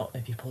 Not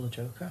if you pull the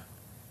Joker.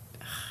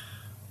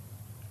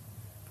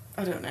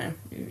 I don't know.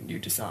 You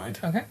decide.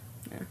 Okay.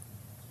 Yeah.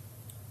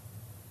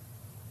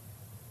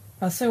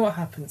 I'll say what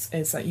happens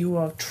is that you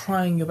are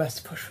trying your best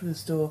to push through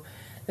this door.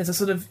 There's a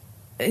sort of,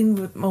 in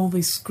with all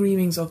these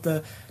screamings of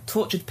the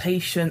tortured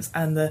patients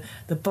and the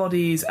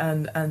bodies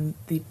and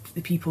the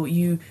people,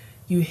 you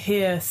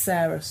hear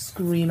Sarah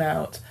scream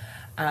out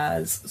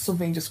as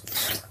something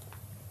just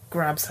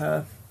grabs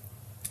her,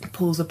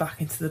 pulls her back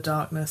into the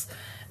darkness,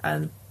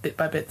 and bit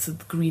by bit the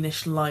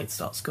greenish light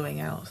starts going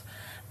out.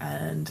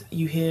 And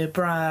you hear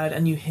Brad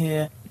and you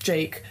hear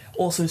Jake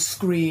also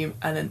scream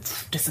and then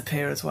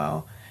disappear as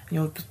well. And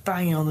you're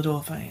banging on the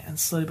door, and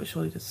slowly but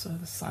surely just sort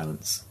of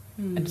silence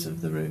enters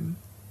the room.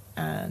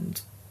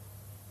 And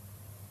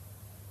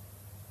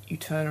you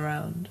turn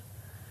around,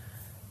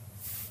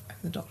 and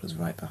the doctor's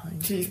right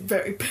behind you. She's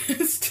very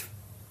pissed.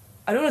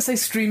 I don't want to say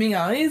streaming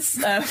eyes,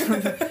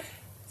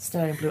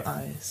 staring blue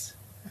eyes.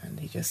 And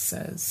he just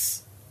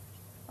says,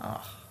 a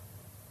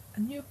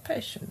new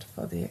patient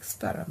for the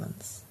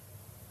experiments.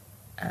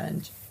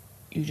 And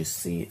you just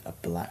see a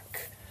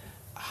black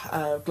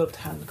gloved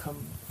hand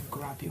come and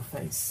grab your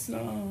face.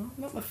 No,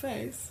 not my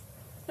face.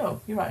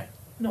 No, you're right.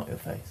 Not your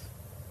face.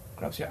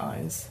 Grabs your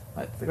eyes.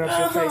 Like, grabs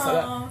your face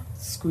like that.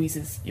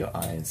 Squeezes your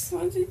eyes.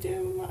 What did he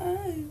do with my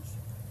eyes?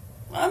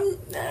 No,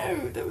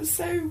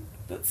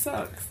 that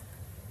sucks.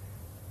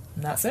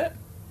 And that's it.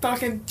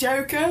 Fucking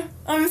Joker.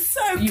 I was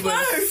so close. You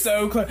were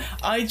so close.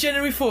 I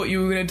genuinely thought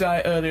you were going to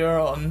die earlier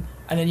on,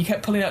 and then you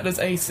kept pulling out those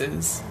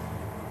aces.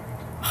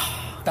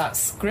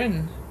 That's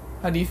Grin.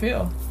 How do you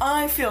feel?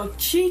 I feel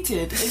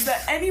cheated. Is there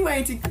any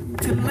way to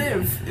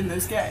live in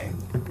this game?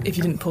 If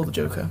you didn't pull the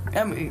Joker.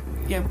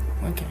 Yeah,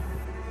 okay.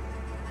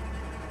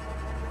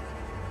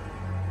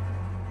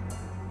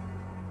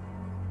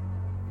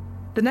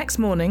 The next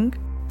morning,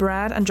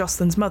 Brad and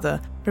Jocelyn's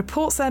mother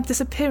reports their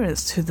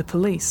disappearance to the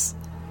police.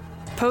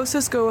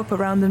 Posters go up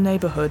around the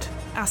neighbourhood,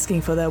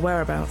 asking for their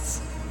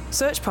whereabouts.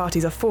 Search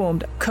parties are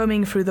formed,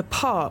 combing through the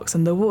parks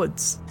and the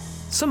woods.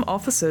 Some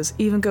officers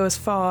even go as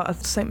far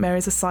as St.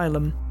 Mary's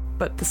Asylum,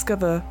 but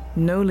discover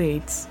no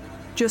leads,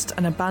 just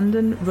an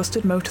abandoned,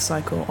 rusted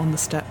motorcycle on the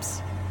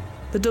steps.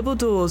 The double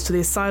doors to the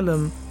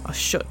asylum are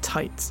shut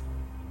tight.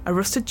 A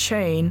rusted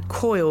chain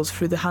coils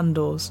through the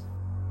handles.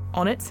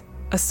 On it,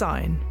 a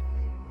sign.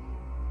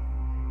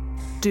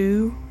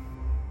 Do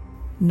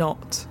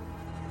not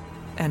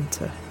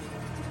enter.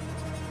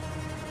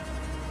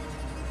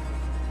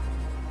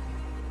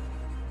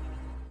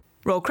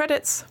 Roll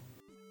credits.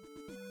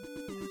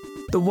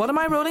 The What Am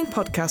I Rolling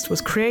podcast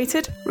was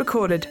created,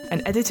 recorded,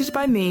 and edited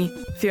by me,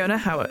 Fiona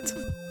Howard.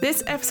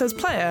 This episode's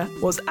player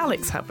was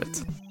Alex Howard.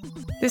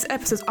 This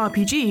episode's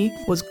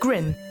RPG was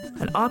Grin,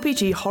 an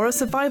RPG horror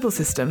survival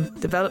system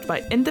developed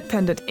by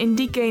independent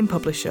indie game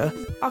publisher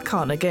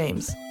Arcana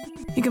Games.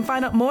 You can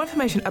find out more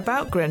information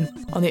about Grin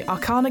on the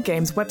Arcana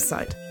Games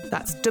website.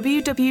 That's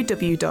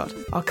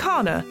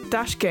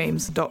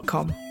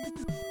www.arcana-games.com.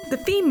 The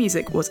theme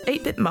music was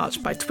 8-Bit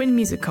March by Twin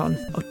Musicon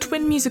of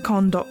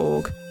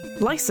twinmusicon.org,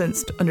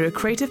 licensed under a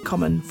Creative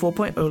Commons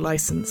 4.0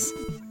 license.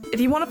 If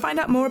you want to find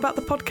out more about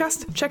the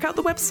podcast, check out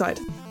the website.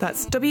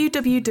 That's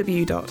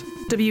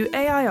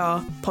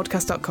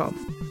www.wairpodcast.com.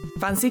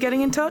 Fancy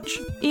getting in touch?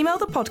 Email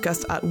the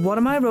podcast at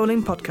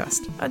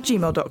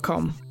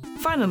whatamirollingpodcast@gmail.com.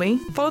 Finally,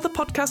 follow the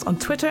podcast on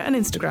Twitter and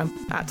Instagram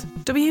at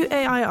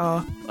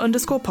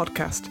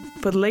WAIR_podcast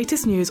for the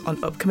latest news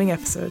on upcoming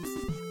episodes.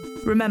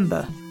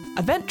 Remember,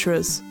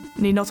 adventurers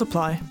need not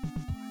apply.